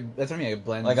 Kind of like that's what I mean. It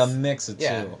blends. Like a mix of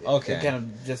two. Okay. It kind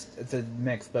of it's a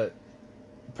mix, but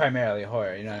primarily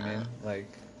horror. You know what I mean? Like,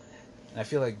 I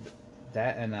feel like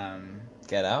that and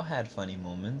Get Out had funny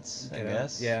moments. I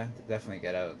guess. Yeah, definitely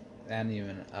Get Out. And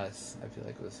even Us, I feel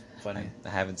like it was funny. I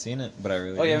haven't seen it, but I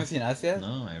really. Oh, you haven't seen Us yet?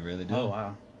 No, I really do. Oh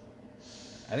wow.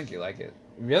 I think you like it.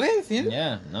 Really? Have you seen it?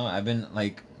 Yeah. No, I've been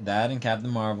like that and Captain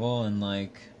Marvel and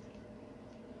like.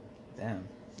 Damn.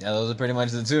 Yeah, those are pretty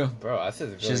much the two. Bro, Us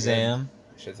is really Shazam.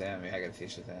 Good. Shazam. Yeah, I gotta see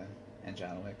Shazam and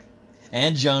John Wick.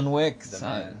 And John Wick. The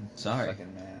man. Sorry.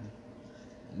 Fucking man.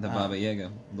 The Baba Yaga.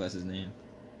 Bless his name.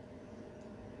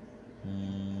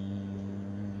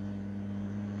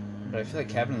 But I feel like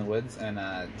Cabin in the Woods and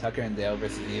Tucker and Dale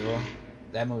versus Evil,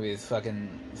 that movie is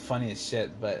fucking funny as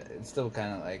shit, but it's still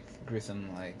kind of like gruesome,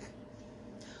 like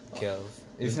kills.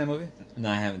 You seen that movie? No,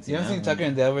 I haven't seen. You haven't seen Tucker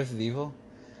and Dale versus Evil?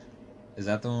 Is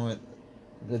that the one with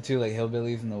the two like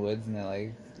hillbillies in the woods and they're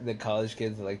like the college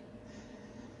kids are like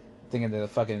thinking they're the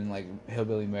fucking like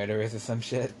hillbilly murderers or some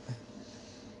shit?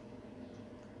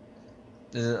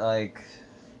 Is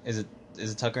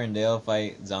it Tucker and Dale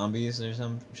fight zombies or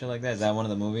some shit like that? Is that one of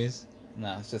the movies?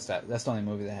 No, it's just that. That's the only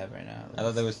movie they have right now. I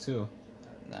thought there was two.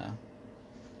 No.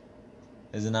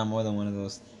 Is it not more than one of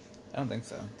those? I don't think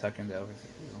so. Tucker and Dale versus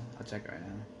Evil. I'll check it right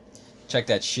now. Check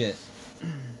that shit.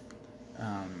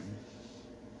 I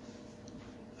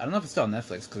don't know if it's still on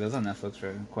Netflix because it was on Netflix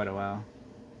for quite a while.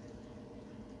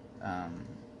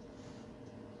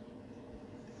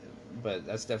 But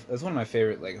that's one of my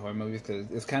favorite like horror movies because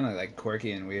it's kind of like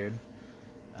quirky and weird.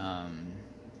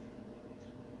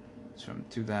 It's from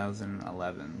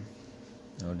 2011.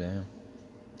 Oh damn!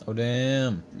 Oh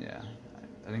damn! Yeah,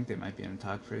 I think they might be in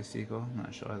talk for a sequel. I'm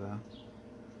not sure though.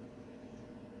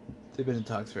 They've been in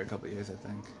talks for a couple of years, I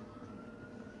think.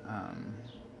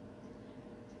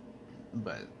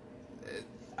 But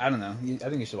I don't know. I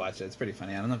think you should watch it. It's pretty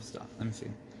funny. I don't know if it's still. Let me see. I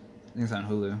think it's on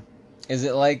Hulu. Is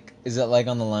it like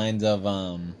on the lines of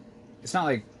It's not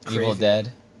like crazy. Evil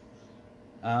Dead?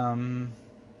 That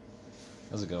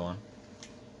was a good one.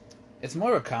 It's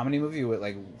more of a comedy movie with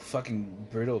like fucking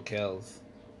brutal kills,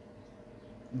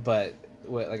 but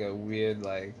with like a weird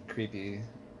like creepy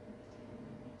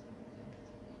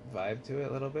vibe to it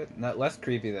a little bit. Not less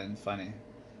creepy than funny.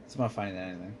 It's more funny than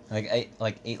anything.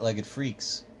 Like Eight-Legged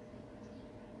Freaks.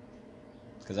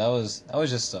 Because that was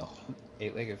just a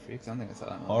Eight-Legged Freaks. I don't think I saw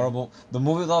that movie. Horrible. The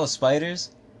movie with all the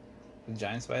spiders. The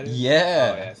giant spiders.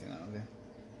 Yeah. Oh yeah, I've seen that movie.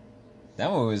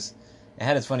 That one was, It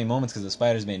had its funny moments because the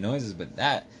spiders made noises, but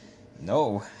that,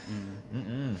 no.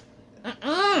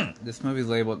 This movie's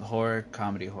labeled horror,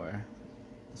 comedy horror.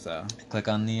 So click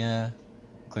on the,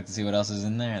 click to see what else is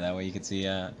in there. That way you can see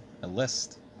a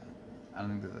list. I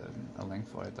don't think there's a link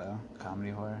for it though. Comedy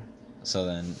horror. So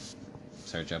then,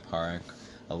 search up horror,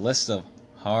 a list of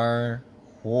horror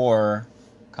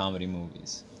comedy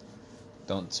movies.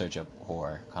 Don't search up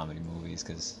horror comedy movies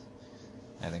because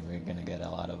I think we're gonna get a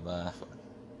lot of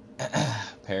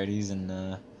parodies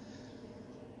and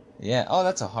yeah. Oh,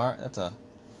 that's a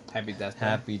Happy Death Day.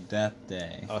 Happy Death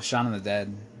Day. Oh, Shaun of the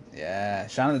Dead. Yeah,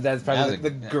 Shaun of the Dead is probably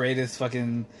the greatest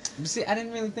fucking. See, I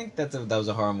didn't really think that was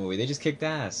a horror movie. They just kicked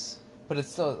ass. But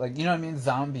it's still like, you know what I mean.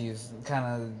 Zombies kind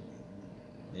of.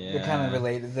 Yeah. They're kind of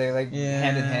related. They're like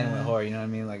hand in hand with horror. You know what I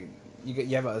mean? Like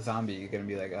you have a zombie, you're gonna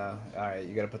be like, oh, all right,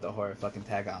 you gotta put the horror fucking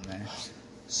tag on there.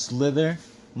 Slither,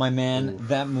 my man, oof.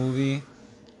 That movie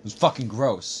was fucking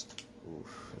gross.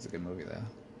 Oof, that's a good movie though.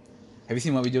 Have you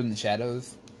seen What We Do in the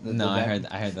Shadows? No, I heard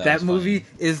that movie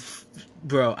is,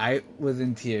 bro. I was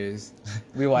in tears.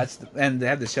 We watched, and they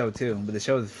had the show too, but the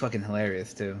show was fucking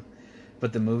hilarious too.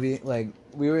 But the movie, like,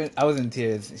 I was in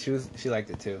tears. She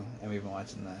liked it too, and we've been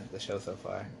watching the show so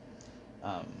far.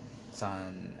 It's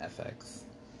on FX.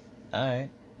 Alright.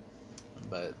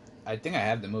 But I think I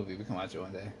have the movie. We can watch it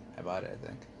one day. I bought it, I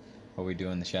think. What We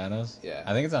Do in the Shadows? Yeah.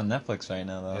 I think it's on Netflix right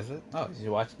now, though. Is it? Oh, you should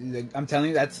watch it. I'm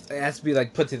telling you, it has to be,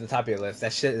 like, put to the top of your list.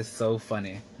 That shit is so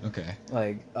funny. Okay.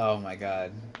 Like, oh my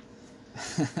god.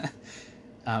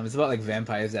 It's about, like,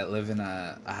 vampires that live in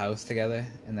a house together.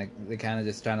 And, like, they kind of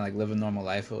just trying to, like, live a normal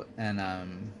life. And,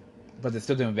 but they're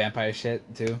still doing vampire shit,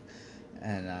 too.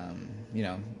 And, you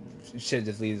know, shit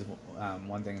just leads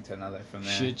one thing to another from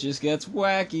there. Shit just gets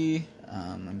wacky.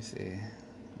 Let me see.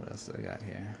 What else do I got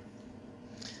here?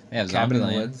 Yeah, Cabin in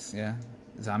the Woods. Yeah.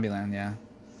 Zombieland, yeah.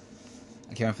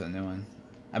 I can't wait for the new one.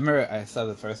 I remember I saw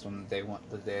the first one the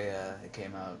day it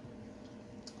came out.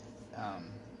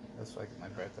 It was like my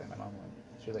birthday. My mom went.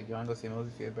 She was like, "You want to go see a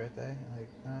movie for your birthday?"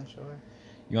 I'm like, sure.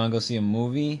 You want to go see a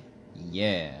movie?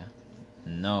 Yeah.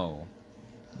 No.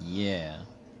 Yeah.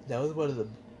 That was one of the.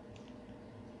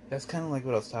 That's kind of like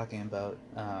what I was talking about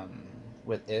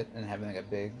with it and having like a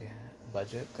big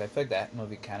budget. Cause I feel like that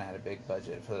movie kind of had a big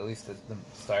budget for at least the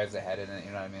stars they had in it.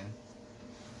 You know what I mean?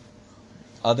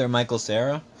 Other Michael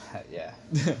Cera? Yeah.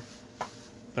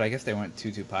 But I guess they weren't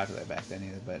too popular back then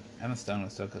either. But Emma Stone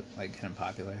was still like kind of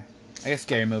popular. I guess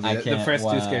Scary Movie. The first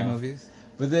two Scary Movies.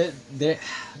 But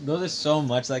those are so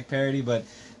much like parody, but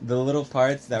the little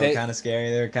parts that were kind of scary,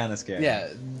 they were kind of scary. Yeah,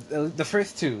 the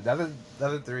first two. The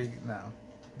other three, no.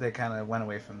 They kind of went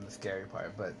away from the scary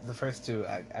part. But the first two,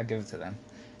 I give it to them.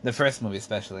 The first movie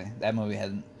especially. That movie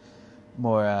had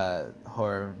more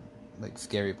horror, like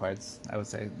scary parts. I would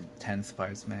say tense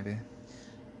parts maybe.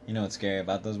 You know what's scary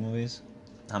about those movies?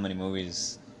 How many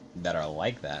movies that are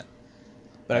like that?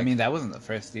 But I mean, that wasn't the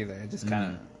first either. It just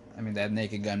kind of. I mean, they had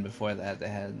Naked Gun before that. They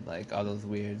had like all those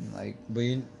weird like.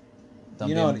 But Don't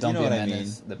be a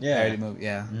Menace, the parody movie,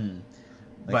 yeah.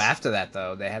 Like, but after that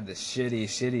though, they had the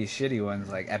shitty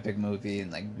ones like Epic Movie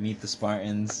and like Meet the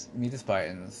Spartans. Meet the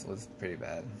Spartans was pretty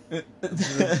bad.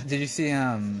 Did you see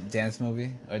Dance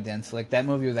Movie or Dance Flick? That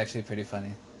movie was actually pretty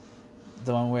funny.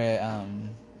 The one where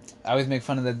I always make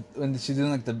fun of when she's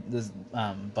doing like this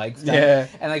bike stuff, yeah,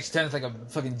 and like she turns like a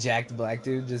fucking jacked black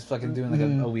dude just fucking doing like a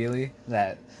wheelie.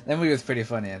 That movie was pretty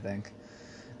funny, I think.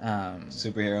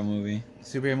 Superhero movie.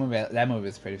 That movie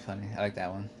was pretty funny. I like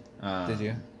that one. Did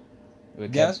you?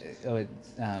 With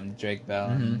Drake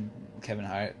Bell and Kevin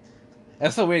Hart.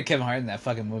 That's so weird, Kevin Hart in that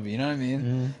fucking movie. You know what I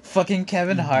mean? Fucking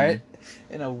Kevin Hart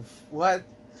in a what?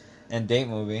 And Date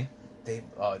Movie. Date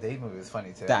Movie was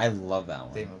funny too. I love that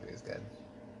one. Date Movie was good.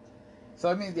 So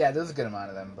I mean, yeah, there's a good amount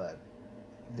of them, but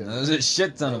there's a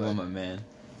shit ton of them, man.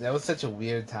 That was such a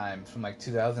weird time from like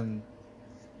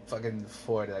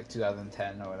 2004 to like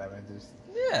 2010 or whatever. Just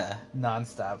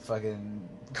nonstop fucking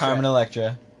Carmen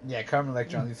Electra. Yeah, Carmen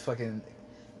Electra on these fucking.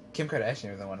 Kim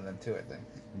Kardashian was in one of them too, I think.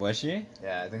 Was she?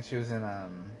 Yeah, I think she was in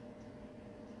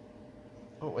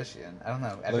What was she in? I don't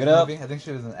know. Epic Look it up. Movie? I think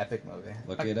she was in Epic Movie.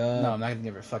 Look it up. No, I'm not gonna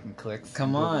give her fucking clicks.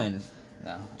 Come on.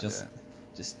 No. Just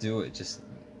do it. Just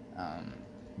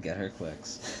get her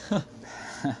clicks.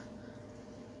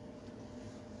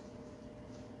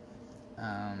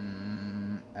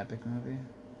 Epic Movie.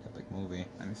 Epic Movie.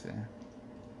 Let me see.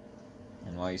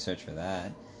 And while you search for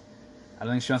that, I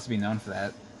don't think she wants to be known for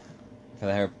that.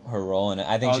 For her role in it.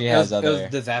 I think she has other. It was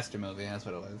Disaster Movie. That's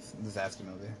what it was. Disaster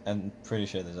Movie. I'm pretty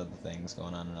sure there's other things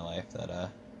going on in her life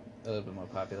that a little bit more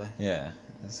popular. Yeah.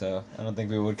 So I don't think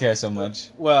we would care so much.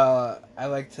 Well, I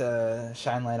like to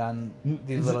shine light on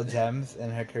these little gems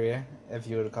in her career, if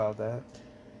you would call it that.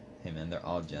 Hey man, they're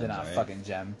all gems. They're not right? fucking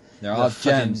gem. They're all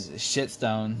gems.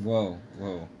 Shitstone. Whoa,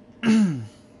 whoa.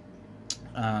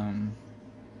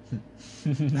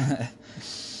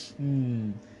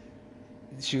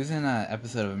 She was in an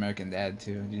episode of American Dad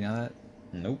too. Do you know that?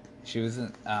 Nope. She was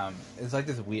in. It's like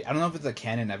this weird. I don't know if it's a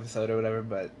canon episode or whatever,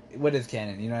 but what is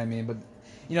canon? You know what I mean? But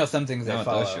you know, some things they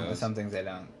follow, and some things they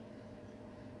don't.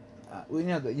 Well, you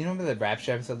remember the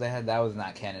Rapture episode they had? That was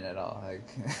not canon at all. Like,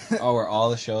 oh, where all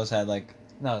the shows had like.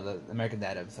 No, the American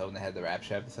Dad episode when they had the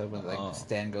Rapture episode when like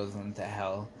Stan goes into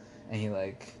hell and he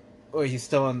like, or he's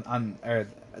still on Earth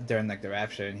during like the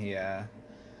Rapture and he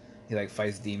like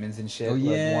fights demons and shit with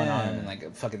one arm and like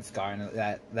a fucking scar and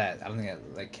that I don't think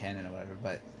that like canon or whatever,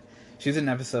 but she was in an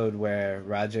episode where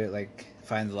Roger like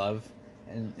finds love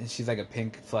and she's like a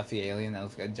pink fluffy alien that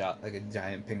looks like a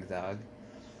giant pink dog,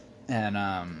 and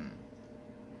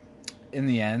in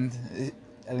the end.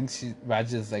 I think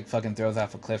Roger's like fucking throws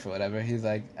off a cliff or whatever. He's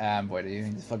like, I'm bored of you.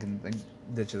 He just fucking like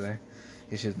ditches her.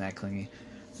 She was mad clingy.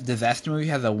 Disaster movie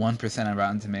has a 1% on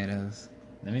Rotten Tomatoes.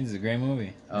 That means it's a great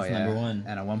movie. That's number 1.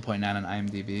 And a 1.9 on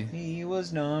IMDb. He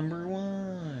was number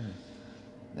 1.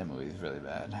 That movie's really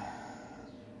bad.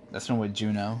 That's one with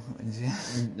Juno.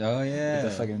 Oh yeah.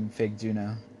 With the fucking fake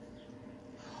Juno.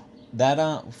 That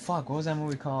fuck, what was that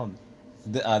movie called?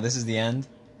 This Is the End?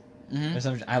 Mm-hmm. Or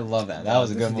something. I love that. That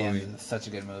was a good movie. Such a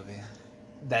good movie.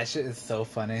 That shit is so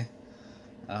funny.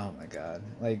 Oh my god!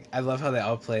 Like I love how they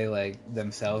all play like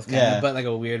themselves, but like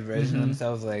a weird version of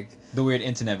themselves, like the weird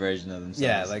internet version of themselves.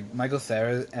 Yeah, like Michael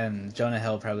Cera and Jonah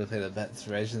Hill probably play the best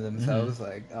version of themselves.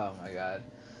 Like, oh my god,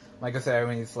 Michael Cera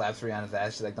when he slaps Rihanna's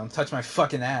ass, she's like, "Don't touch my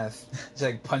fucking ass." She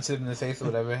like punches him in the face or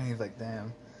whatever, and he's like,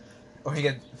 "Damn." Or he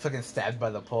gets fucking stabbed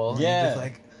by the pole. Yeah.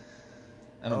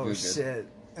 And he's just like, oh shit.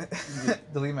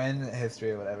 Delete my internet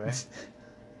history or whatever.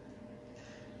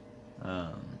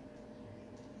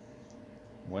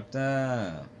 What was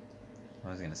I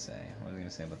gonna say? What was I gonna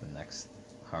say about the next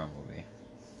horror movie?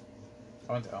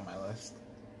 I went on my list.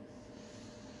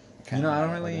 I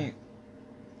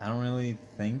don't really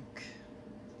think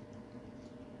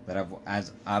that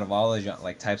out of all the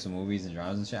like types of movies and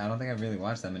genres and shit, I don't think I've really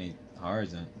watched that many horror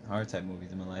type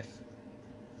movies in my life.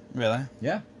 Really?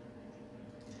 Yeah.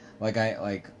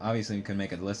 Like obviously you can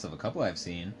make a list of a couple I've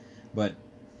seen, but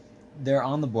they're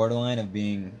on the borderline of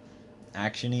being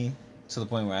actiony to the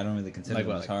point where I don't really consider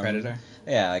them as horror. Predator? Movies.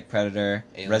 Yeah, like Predator,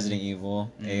 Alien. Resident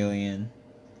Evil, Alien,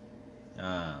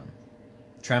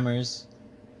 Tremors.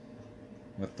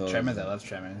 With those Tremors, I love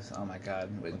Tremors. Oh my god.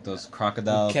 With those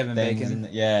crocodile with Kevin things Bacon.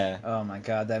 Yeah. Oh my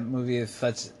god, that movie is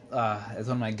such it's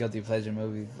one of my guilty pleasure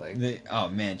movies. Like oh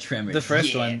man, Tremors. The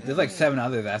first one. There's like 7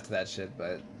 others after that shit,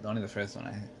 but only the first one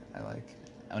I like.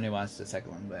 I only watched the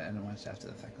second one, but I didn't watch after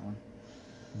the second one.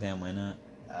 Damn, why not?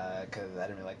 Because I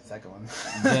didn't really like the second one.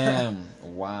 Damn,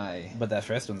 why? But that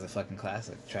first one's a fucking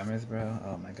classic. Tremors, bro.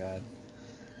 Oh my god.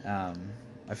 I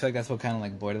feel like that's what kind of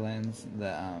like Borderlands,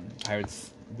 the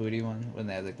Pirates Booty one, when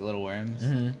they have like the little worms.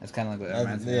 Mm-hmm. That's kind of like what it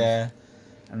reminds me of.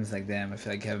 I'm just like, damn, I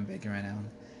feel like Kevin Bacon right now.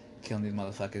 Killing these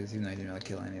motherfuckers, even though he didn't really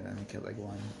kill any of them. He killed like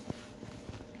one.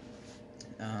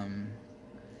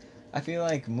 I feel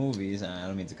like movies, I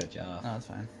don't mean to cut you off. No, it's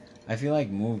fine. I feel like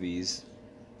movies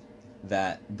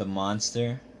that the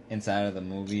monster inside of the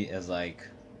movie is like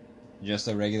just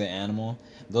a regular animal,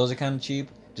 those are kind of cheap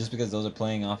just because those are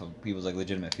playing off of people's like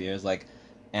legitimate fears, like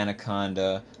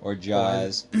Anaconda or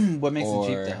Jaws. What makes it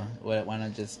cheap though? Why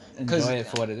not just enjoy it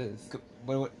for what it is?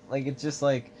 Like it's just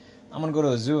like, I'm gonna go to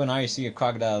a zoo and I already see a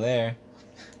crocodile there.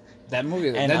 That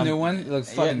movie, that new one,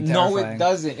 looks fucking terrifying. No, it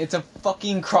doesn't. It's a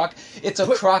fucking It's a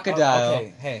crocodile.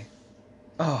 Okay, hey.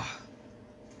 Oh,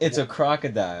 it's a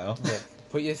crocodile. Look,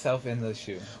 put yourself in those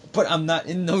shoes. But I'm not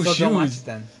in those shoes. Don't watch it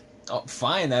then. Oh,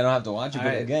 fine. I don't have to watch it.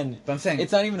 But again, I'm saying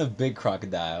it's not even a big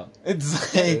crocodile.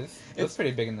 It's like it's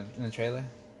pretty big in the trailer.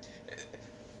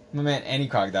 My man, any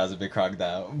crocodile is a big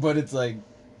crocodile, but it's like,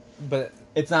 but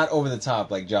it's not over the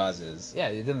top like Jaws is. Yeah,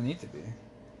 it doesn't need to be.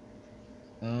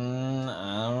 I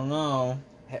don't know.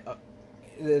 Hey,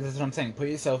 that's what I'm saying. Put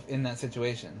yourself in that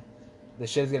situation. The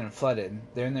shit's getting flooded.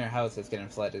 They're in their house that's getting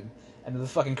flooded. And there's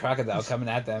a fucking crocodile coming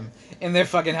at them in their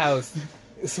fucking house,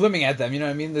 swimming at them. You know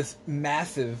what I mean? This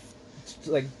massive,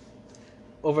 like,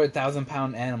 over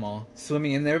 1,000-pound animal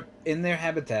swimming in their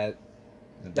habitat.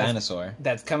 The dinosaur.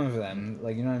 That's coming for them.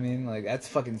 Like, you know what I mean? Like, that's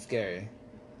fucking scary.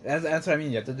 That's what I mean.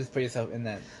 You have to just put yourself in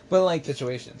that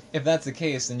situation. If that's the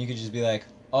case, then you could just be like,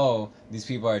 oh, these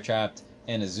people are trapped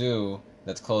in a zoo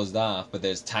that's closed off, but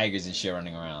there's tigers and shit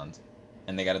running around.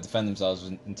 and they got to defend themselves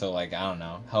until, like, I don't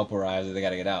know, help arrives or they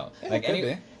got to get out. Yeah, Like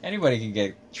anybody can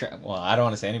get trapped. Well, I don't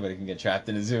want to say anybody can get trapped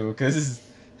in a zoo because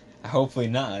hopefully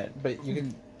not. But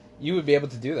you would be able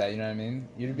to do that. You know what I mean?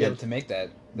 You'd be able to make that.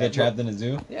 Get trapped in a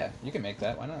zoo? Yeah, you can make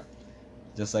that. Why not?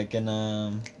 Just like in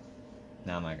No,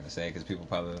 I'm not gonna say it because people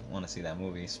probably want to see that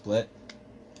movie, Split.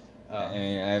 Oh. I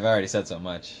mean, I've already said so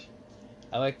much.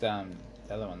 I liked the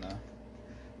other one though.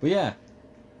 But yeah.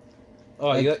 Oh,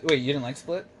 like, you didn't like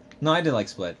Split? No, I did like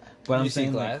Split, but Did I'm you saying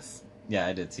see Glass. Like, yeah,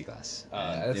 I did see Glass.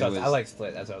 I like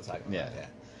Split. That's what I was talking about. Yeah.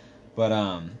 But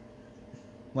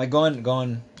like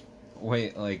going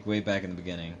way back in the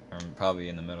beginning, or probably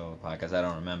in the middle of the podcast, I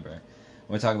don't remember.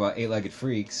 When we talk about eight-legged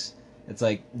freaks, it's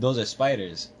like those are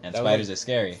spiders, and that spiders are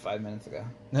scary. 5 minutes ago.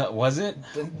 No, was it?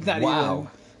 Not wow.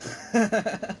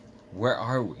 Even. Where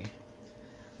are we?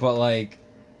 But like,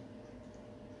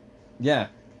 yeah,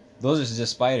 those are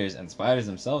just spiders, and spiders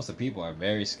themselves to people are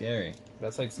very scary.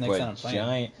 That's like snakes on a plane.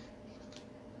 Giant.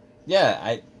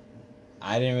 Yeah,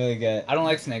 I didn't really get. I don't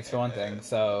like snakes for one thing.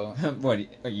 So what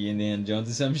are you Indiana Jones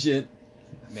or some shit?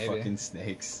 Maybe. Fucking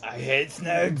snakes. I hate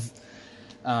snakes.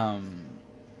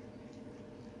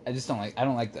 I just don't like. I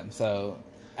don't like them. So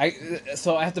I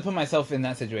have to put myself in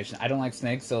that situation. I don't like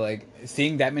snakes. So like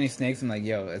seeing that many snakes, I'm like,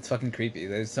 yo, it's fucking creepy.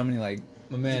 There's so many like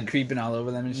my man creeping all over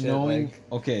them and shit.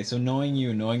 Okay, so knowing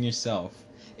yourself,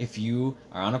 if you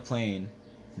are on a plane,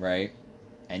 right,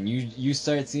 and you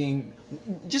start seeing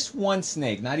just one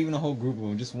snake, not even a whole group of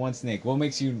them, just one snake, what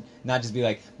makes you not just be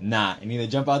like, nah, and either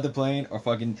jump out the plane or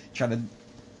fucking try to...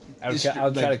 I would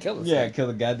try to kill the snake. Yeah, kill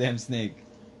the goddamn snake.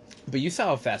 But you saw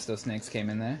how fast those snakes came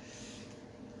in there.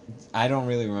 I don't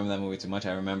really remember that movie too much.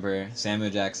 I remember Samuel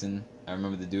Jackson, I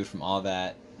remember the dude from All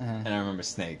That, and I remember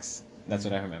snakes. That's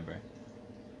what I remember.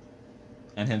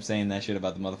 And him saying that shit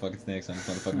about the motherfucking snakes on the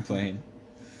motherfucking plane.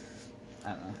 I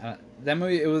don't know. That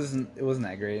movie, it wasn't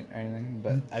that great or anything,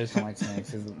 but I just don't like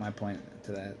snakes is my point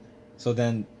to that. So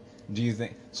then, do you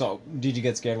think... So, did you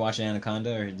get scared watching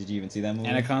Anaconda, or did you even see that movie?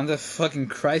 Anaconda? Fucking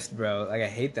Christ, bro. Like, I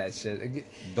hate that shit.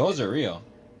 Those are real.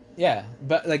 Yeah,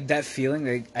 but, like, that feeling,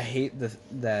 like, I hate that,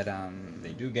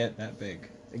 They do get that big.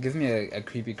 It gives me a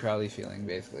creepy, crawly feeling,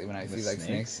 basically, when I see, like,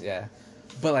 snakes. Yeah.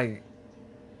 But, like,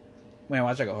 when I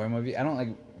watch, like, a horror movie, I don't, like,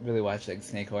 really watch, like,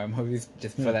 snake horror movies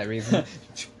just for that reason.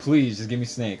 Please, just give me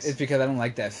snakes. It's because I don't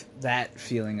like that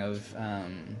feeling of,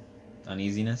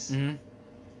 uneasiness? Mm-hmm.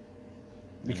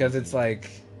 Because it's, like...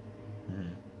 Mm-hmm.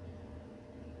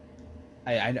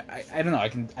 I don't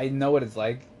know, I know what it's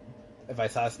like. If I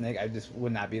saw a snake, I just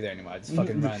would not be there anymore. I'd just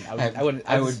fucking run.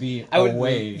 I would be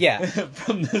away yeah,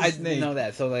 from the snake. I know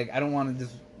that. So, like, I don't want to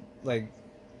just, like,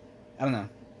 I don't know.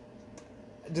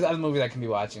 There's other movies I can be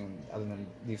watching other than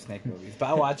these snake movies. But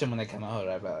I watch them when they come out.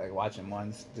 I like watch them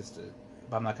once just to,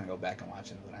 but I'm not going to go back and watch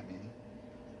them, is what I mean.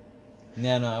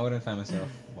 Yeah, no, I wouldn't find myself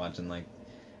watching, like,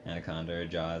 Anaconda or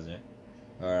Jaws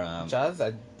or Jaws,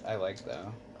 I like,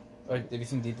 though. Or have you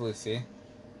seen Deep Blue Sea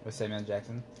with Samuel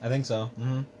Jackson? I think so.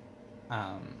 Mm-hmm.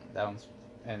 That one's,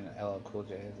 and LL Cool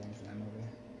J, I think, in that movie.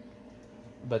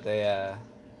 But they,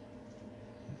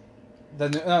 the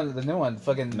new one,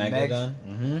 fucking Megalodon.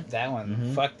 Mm-hmm. That one,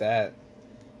 mm-hmm. Fuck that.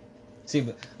 See,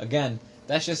 but again,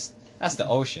 that's the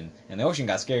ocean, and the ocean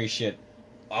got scary shit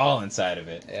all inside of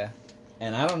it. Yeah.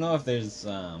 And I don't know if there's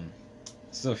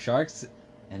still sharks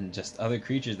and just other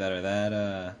creatures that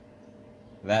are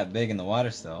that big in the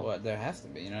water still. Well, there has to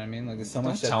be. You know what I mean? Like, there's so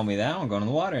Don't much. Tell me that I don't go in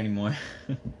the water anymore.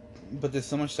 But there's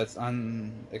so much that's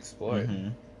unexplored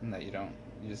and that you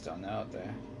just don't know out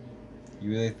there.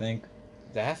 You really think?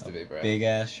 There has to be, bro. Big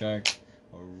ass shark,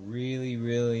 a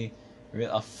really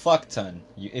a fuck ton,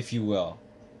 if you will,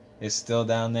 is still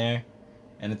down there,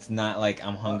 and it's not like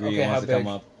I'm hungry and wants to come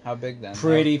up. How big then?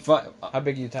 How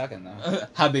big are you talking though?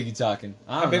 How big you talking?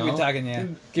 How big we talking? Yeah.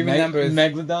 Give me numbers.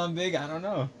 Megalodon big? I don't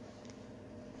know.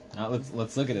 Now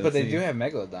let's look at it. But they do have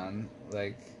Megalodon,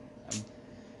 like.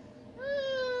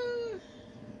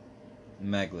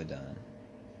 Megalodon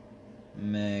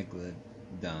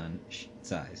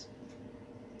size.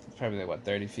 It's probably like what,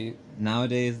 30 feet?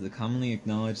 Nowadays, the commonly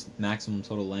acknowledged maximum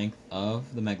total length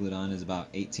of the Megalodon is about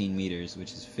 18 meters,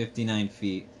 which is 59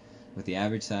 feet, with the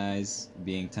average size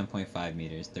being 10.5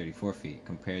 meters, 34 feet,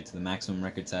 compared to the maximum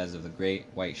record size of the great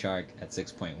white shark at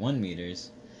 6.1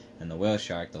 meters, and the whale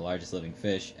shark, the largest living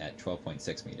fish, at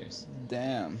 12.6 meters.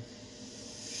 Damn.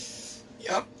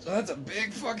 Yep, so that's a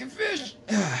big fucking fish.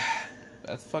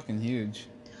 That's fucking huge.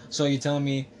 So you're telling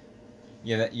me,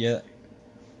 yeah.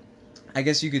 I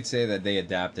guess you could say that they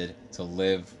adapted to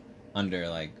live under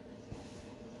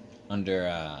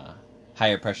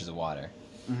higher pressures of water.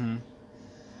 Mm-hmm.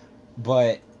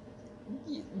 But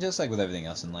just like with everything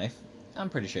else in life, I'm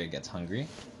pretty sure it gets hungry,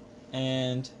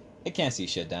 and it can't see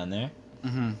shit down there,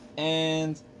 Mm-hmm.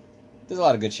 and there's a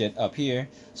lot of good shit up here.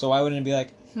 So why wouldn't it be like,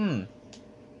 you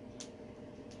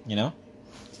know,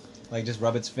 like just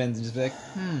rub its fins and just be like,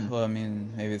 Well, I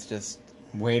mean, maybe it's just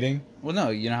waiting. Well, no,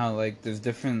 you know how like there's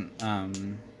different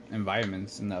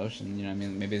environments in the ocean. You know, what I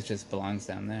mean, maybe it just belongs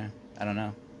down there. I don't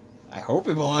know. I hope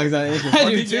it belongs down there. I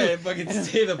do too. Fucking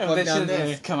stay the fuck They down should there.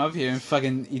 just come up here and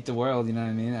fucking eat the world. You know what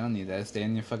I mean? I don't need that. Stay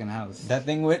in your fucking house. That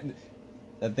thing would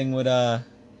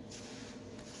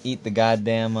eat the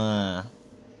goddamn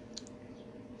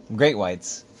great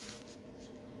whites.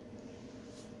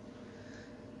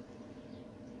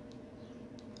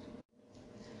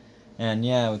 And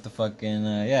yeah, with the fucking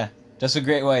just the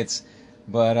great whites.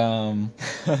 But I'm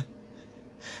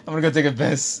gonna go take a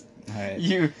piss. All right.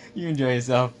 You enjoy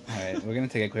yourself. All right. We're gonna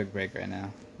take a quick break right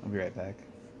now. I'll be right back.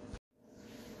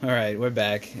 All right, we're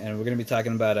back, and we're gonna be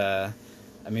talking about a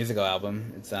musical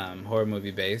album. It's horror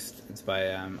movie based. It's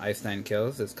by Ice Nine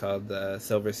Kills. It's called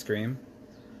Silver Scream.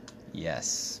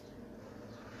 Yes.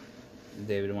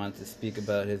 David wanted to speak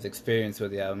about his experience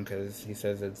with the album because he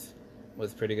says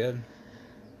was pretty good.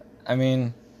 I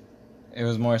mean, it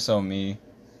was more so me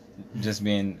just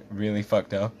being really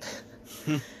fucked up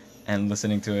and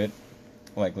listening to it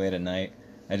like late at night.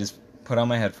 I just put on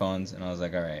my headphones and I was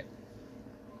like, all right,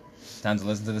 time to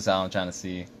listen to this album, trying to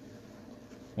see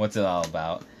what's it all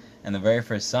about. And the very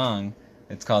first song,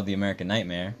 it's called The American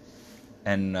Nightmare.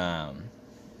 And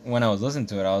when I was listening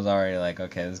to it, I was already like,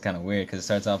 okay, this is kind of weird because it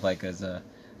starts off like as a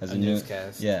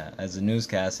newscast. Yeah, as a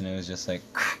newscast, and it was just like,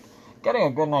 getting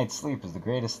a good night's sleep is the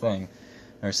greatest thing,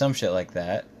 or some shit like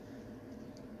that.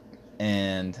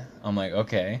 And I'm like,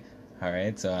 okay, all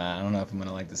right, so I don't know if I'm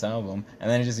gonna like this album. And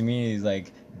then it just immediately is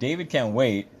like, David can't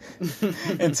wait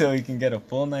until he can get a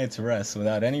full night's rest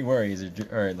without any worries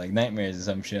or like nightmares or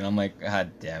some shit. I'm like,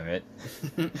 god damn it,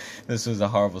 this was a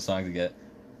horrible song to get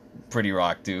pretty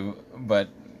rock to, but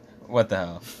what the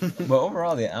hell. But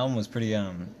overall, the album was pretty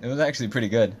it was actually pretty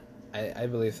good. I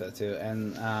believe so too.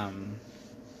 And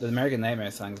the American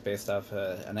Nightmare song is based off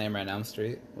A Nightmare on Elm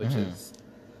Street, which is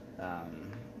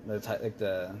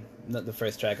the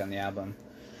first track on the album.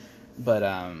 But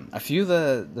a few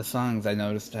of the songs I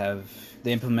noticed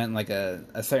they implement like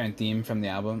a certain theme from the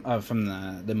album, from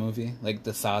the movie, like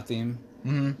the Saw theme.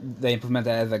 Mm-hmm. They implement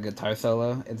that as a guitar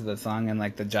solo into the song, and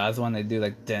like the Jaws one, they do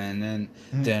like dun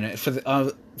dun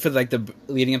for like the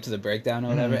leading up to the breakdown or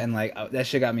whatever, and like that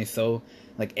shit got me so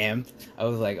like amped. I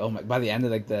was like, oh my! By the end of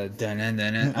like the dun dun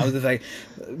dun, I was just like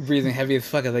breathing heavy as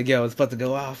fuck. I was like, yo, it's about to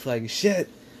go off, like shit.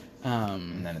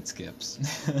 And then it skips.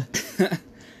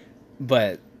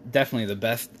 But definitely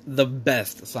the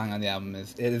best song on the album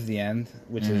is "It Is the End,"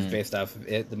 which is based off of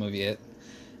the movie It.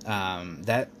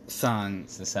 That song,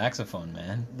 it's the saxophone,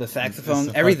 man. The saxophone,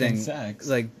 it's everything, sax.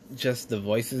 Like just the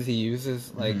voices he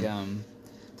uses, like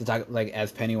to talk like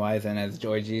as Pennywise and as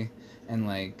Georgie, and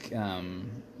like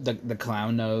the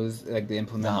clown nose, like the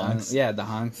implement, the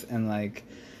honks, and like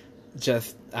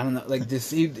just I don't know, like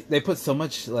they put so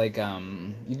much like you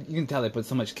can tell they put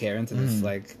so much care into this,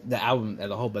 like the album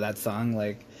as a whole, but that song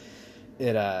like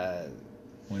it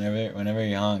Whenever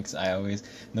he honks, I always,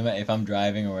 no matter if I'm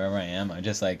driving or wherever I am, I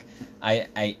just like,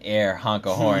 I air honk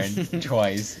a horn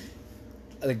twice.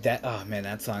 Like that, oh man,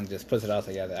 that song just puts it all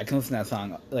together. I can listen to that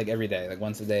song like every day, like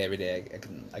once a day, every day.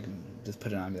 I can just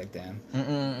put it on and be like, damn.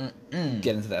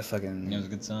 Get into that fucking. It was a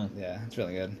good song. Yeah, it's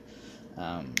really good.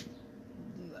 I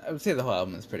would say the whole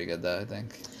album is pretty good though, I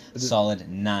think. Solid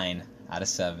 9 out of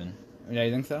 7. Yeah,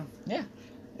 you think so? Yeah.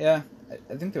 Yeah,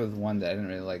 I think there was one that I didn't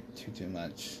really like too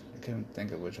much. I couldn't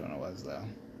think of which one it was though.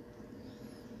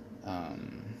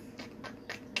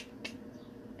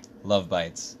 Love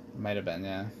Bites. Might have been,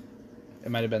 yeah. It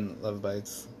might have been Love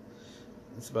Bites.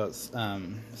 It's about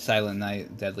Silent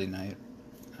Night, Deadly Night.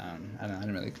 I don't know, I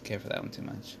didn't really care for that one too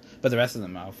much. But the rest of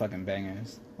them are all fucking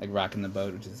bangers. Like Rockin' the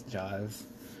Boat, which is Jaws.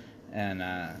 And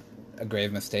A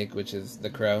Grave Mistake, which is The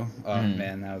Crow. Oh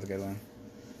man, that was a good one.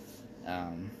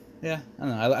 Yeah, I don't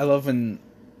know. I love when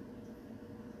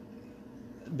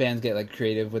bands get like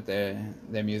creative with their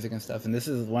music and stuff, and this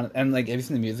is one. And like, have you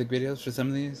seen the music videos for some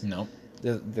of these? Nope.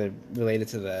 They're related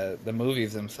to the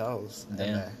movies themselves. Damn,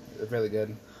 and they're really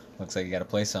good. Looks like you got to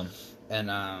play some.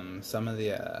 And some of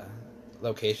the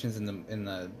locations in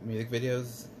the music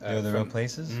videos are the real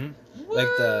places. Mm-hmm. Like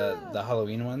the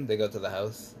Halloween one, they go to the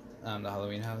house, the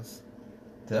Halloween house.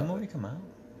 Did that movie come out?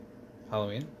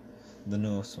 Halloween. The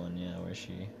newest one, yeah, where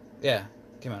she. Yeah,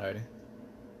 came out already.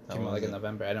 Came out like in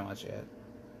November. I didn't watch it yet.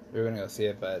 We were gonna go see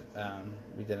it, but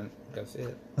we didn't go see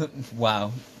it.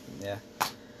 Wow. Yeah.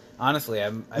 Honestly,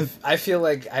 I feel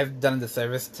like I've done a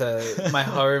disservice to my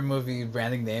horror movie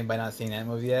branding name by not seeing that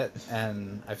movie yet,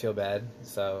 and I feel bad.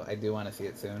 So I do want to see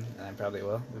it soon, and I probably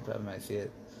will. We probably might see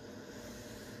it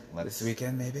this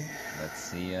weekend, maybe. Let's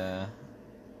see.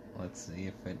 Let's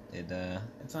see if it.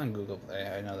 It's on Google Play.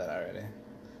 I know that already.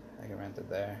 I can rent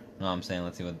it there. No, I'm saying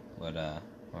let's see what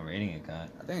rating it got.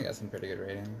 I think it got some pretty good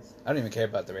ratings. I don't even care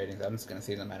about the ratings. I'm just gonna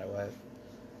see it no matter what.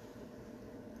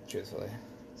 Truthfully.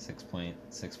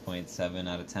 6.7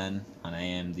 out of 10 on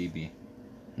IMDb.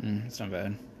 It's not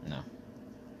bad. No.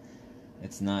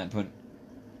 It's not, but...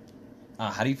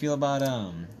 how do you feel about,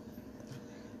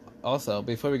 Also,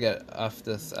 before we get off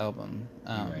this album...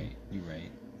 You're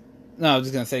right. No, I was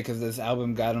just gonna say, because this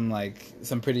album got him, like,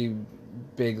 some pretty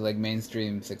big, like,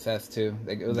 mainstream success, too.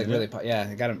 Like, it was, like, really...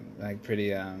 it got him, like,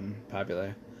 pretty,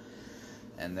 popular.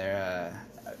 And they're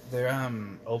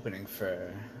opening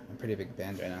for... a pretty big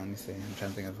band right now. Let me see. I'm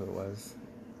trying to think of who it was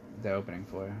they're opening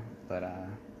for, but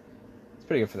it's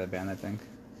pretty good for that band. I think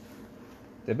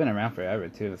they've been around forever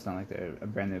too. It's not like they're a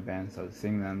brand new band. So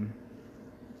seeing them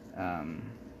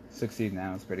succeed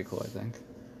now is pretty cool. I think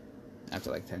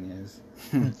after like 10 years.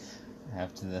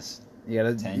 After this, you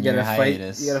gotta hiatus.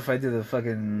 fight. You gotta fight through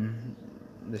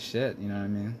the shit. You know what I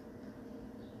mean?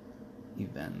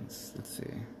 Events. Let's see.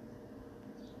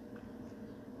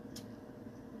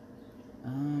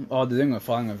 They're doing a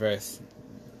Falling Reverse.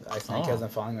 Ice Nine Kills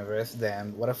and Falling Reverse.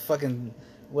 Damn, what a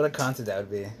concert that would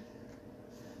be.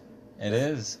 It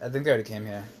is. I think they already came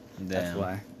here. Damn. That's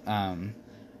why. I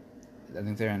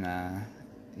think they're in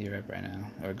Europe right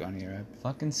now, or going to Europe.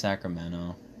 Fucking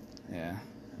Sacramento. Yeah,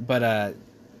 but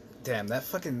damn, that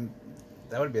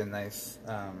would be a nice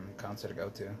concert to go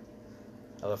to.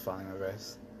 I love Falling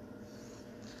Reverse.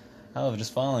 I love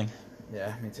just falling.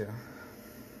 Yeah, me too.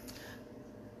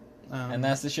 And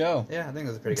that's the show. Yeah, I think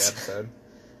it was a pretty good episode.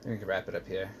 I think we can wrap it up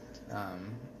here.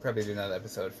 Probably do another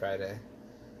episode Friday.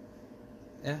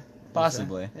 Yeah.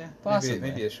 Possibly. Yeah. Possibly.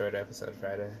 Maybe a shorter episode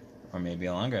Friday. Or maybe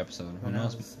a longer episode. Who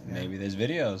knows? Yeah. Maybe there's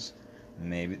videos.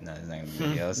 Maybe... No, there's not going to be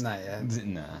videos. Not yet.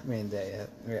 Nah. We ain't there yet.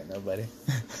 We got nobody.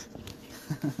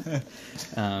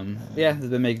 Yeah, this has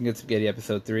been Making Good Spaghetti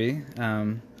episode 3.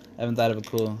 I haven't thought of a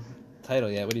cool title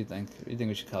yet. What do you think? What do you think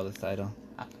we should call this title?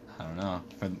 I don't know.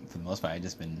 For the most part, I've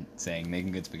just been saying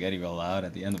Making Good Spaghetti real loud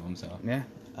at the end of them, so... Yeah.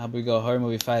 How about we go Horror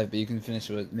Movie 5, but you can finish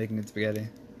with Making Good Spaghetti.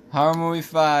 Horror Movie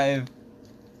 5,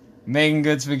 Making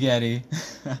Good Spaghetti.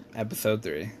 Episode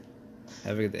 3.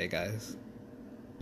 Have a good day, guys.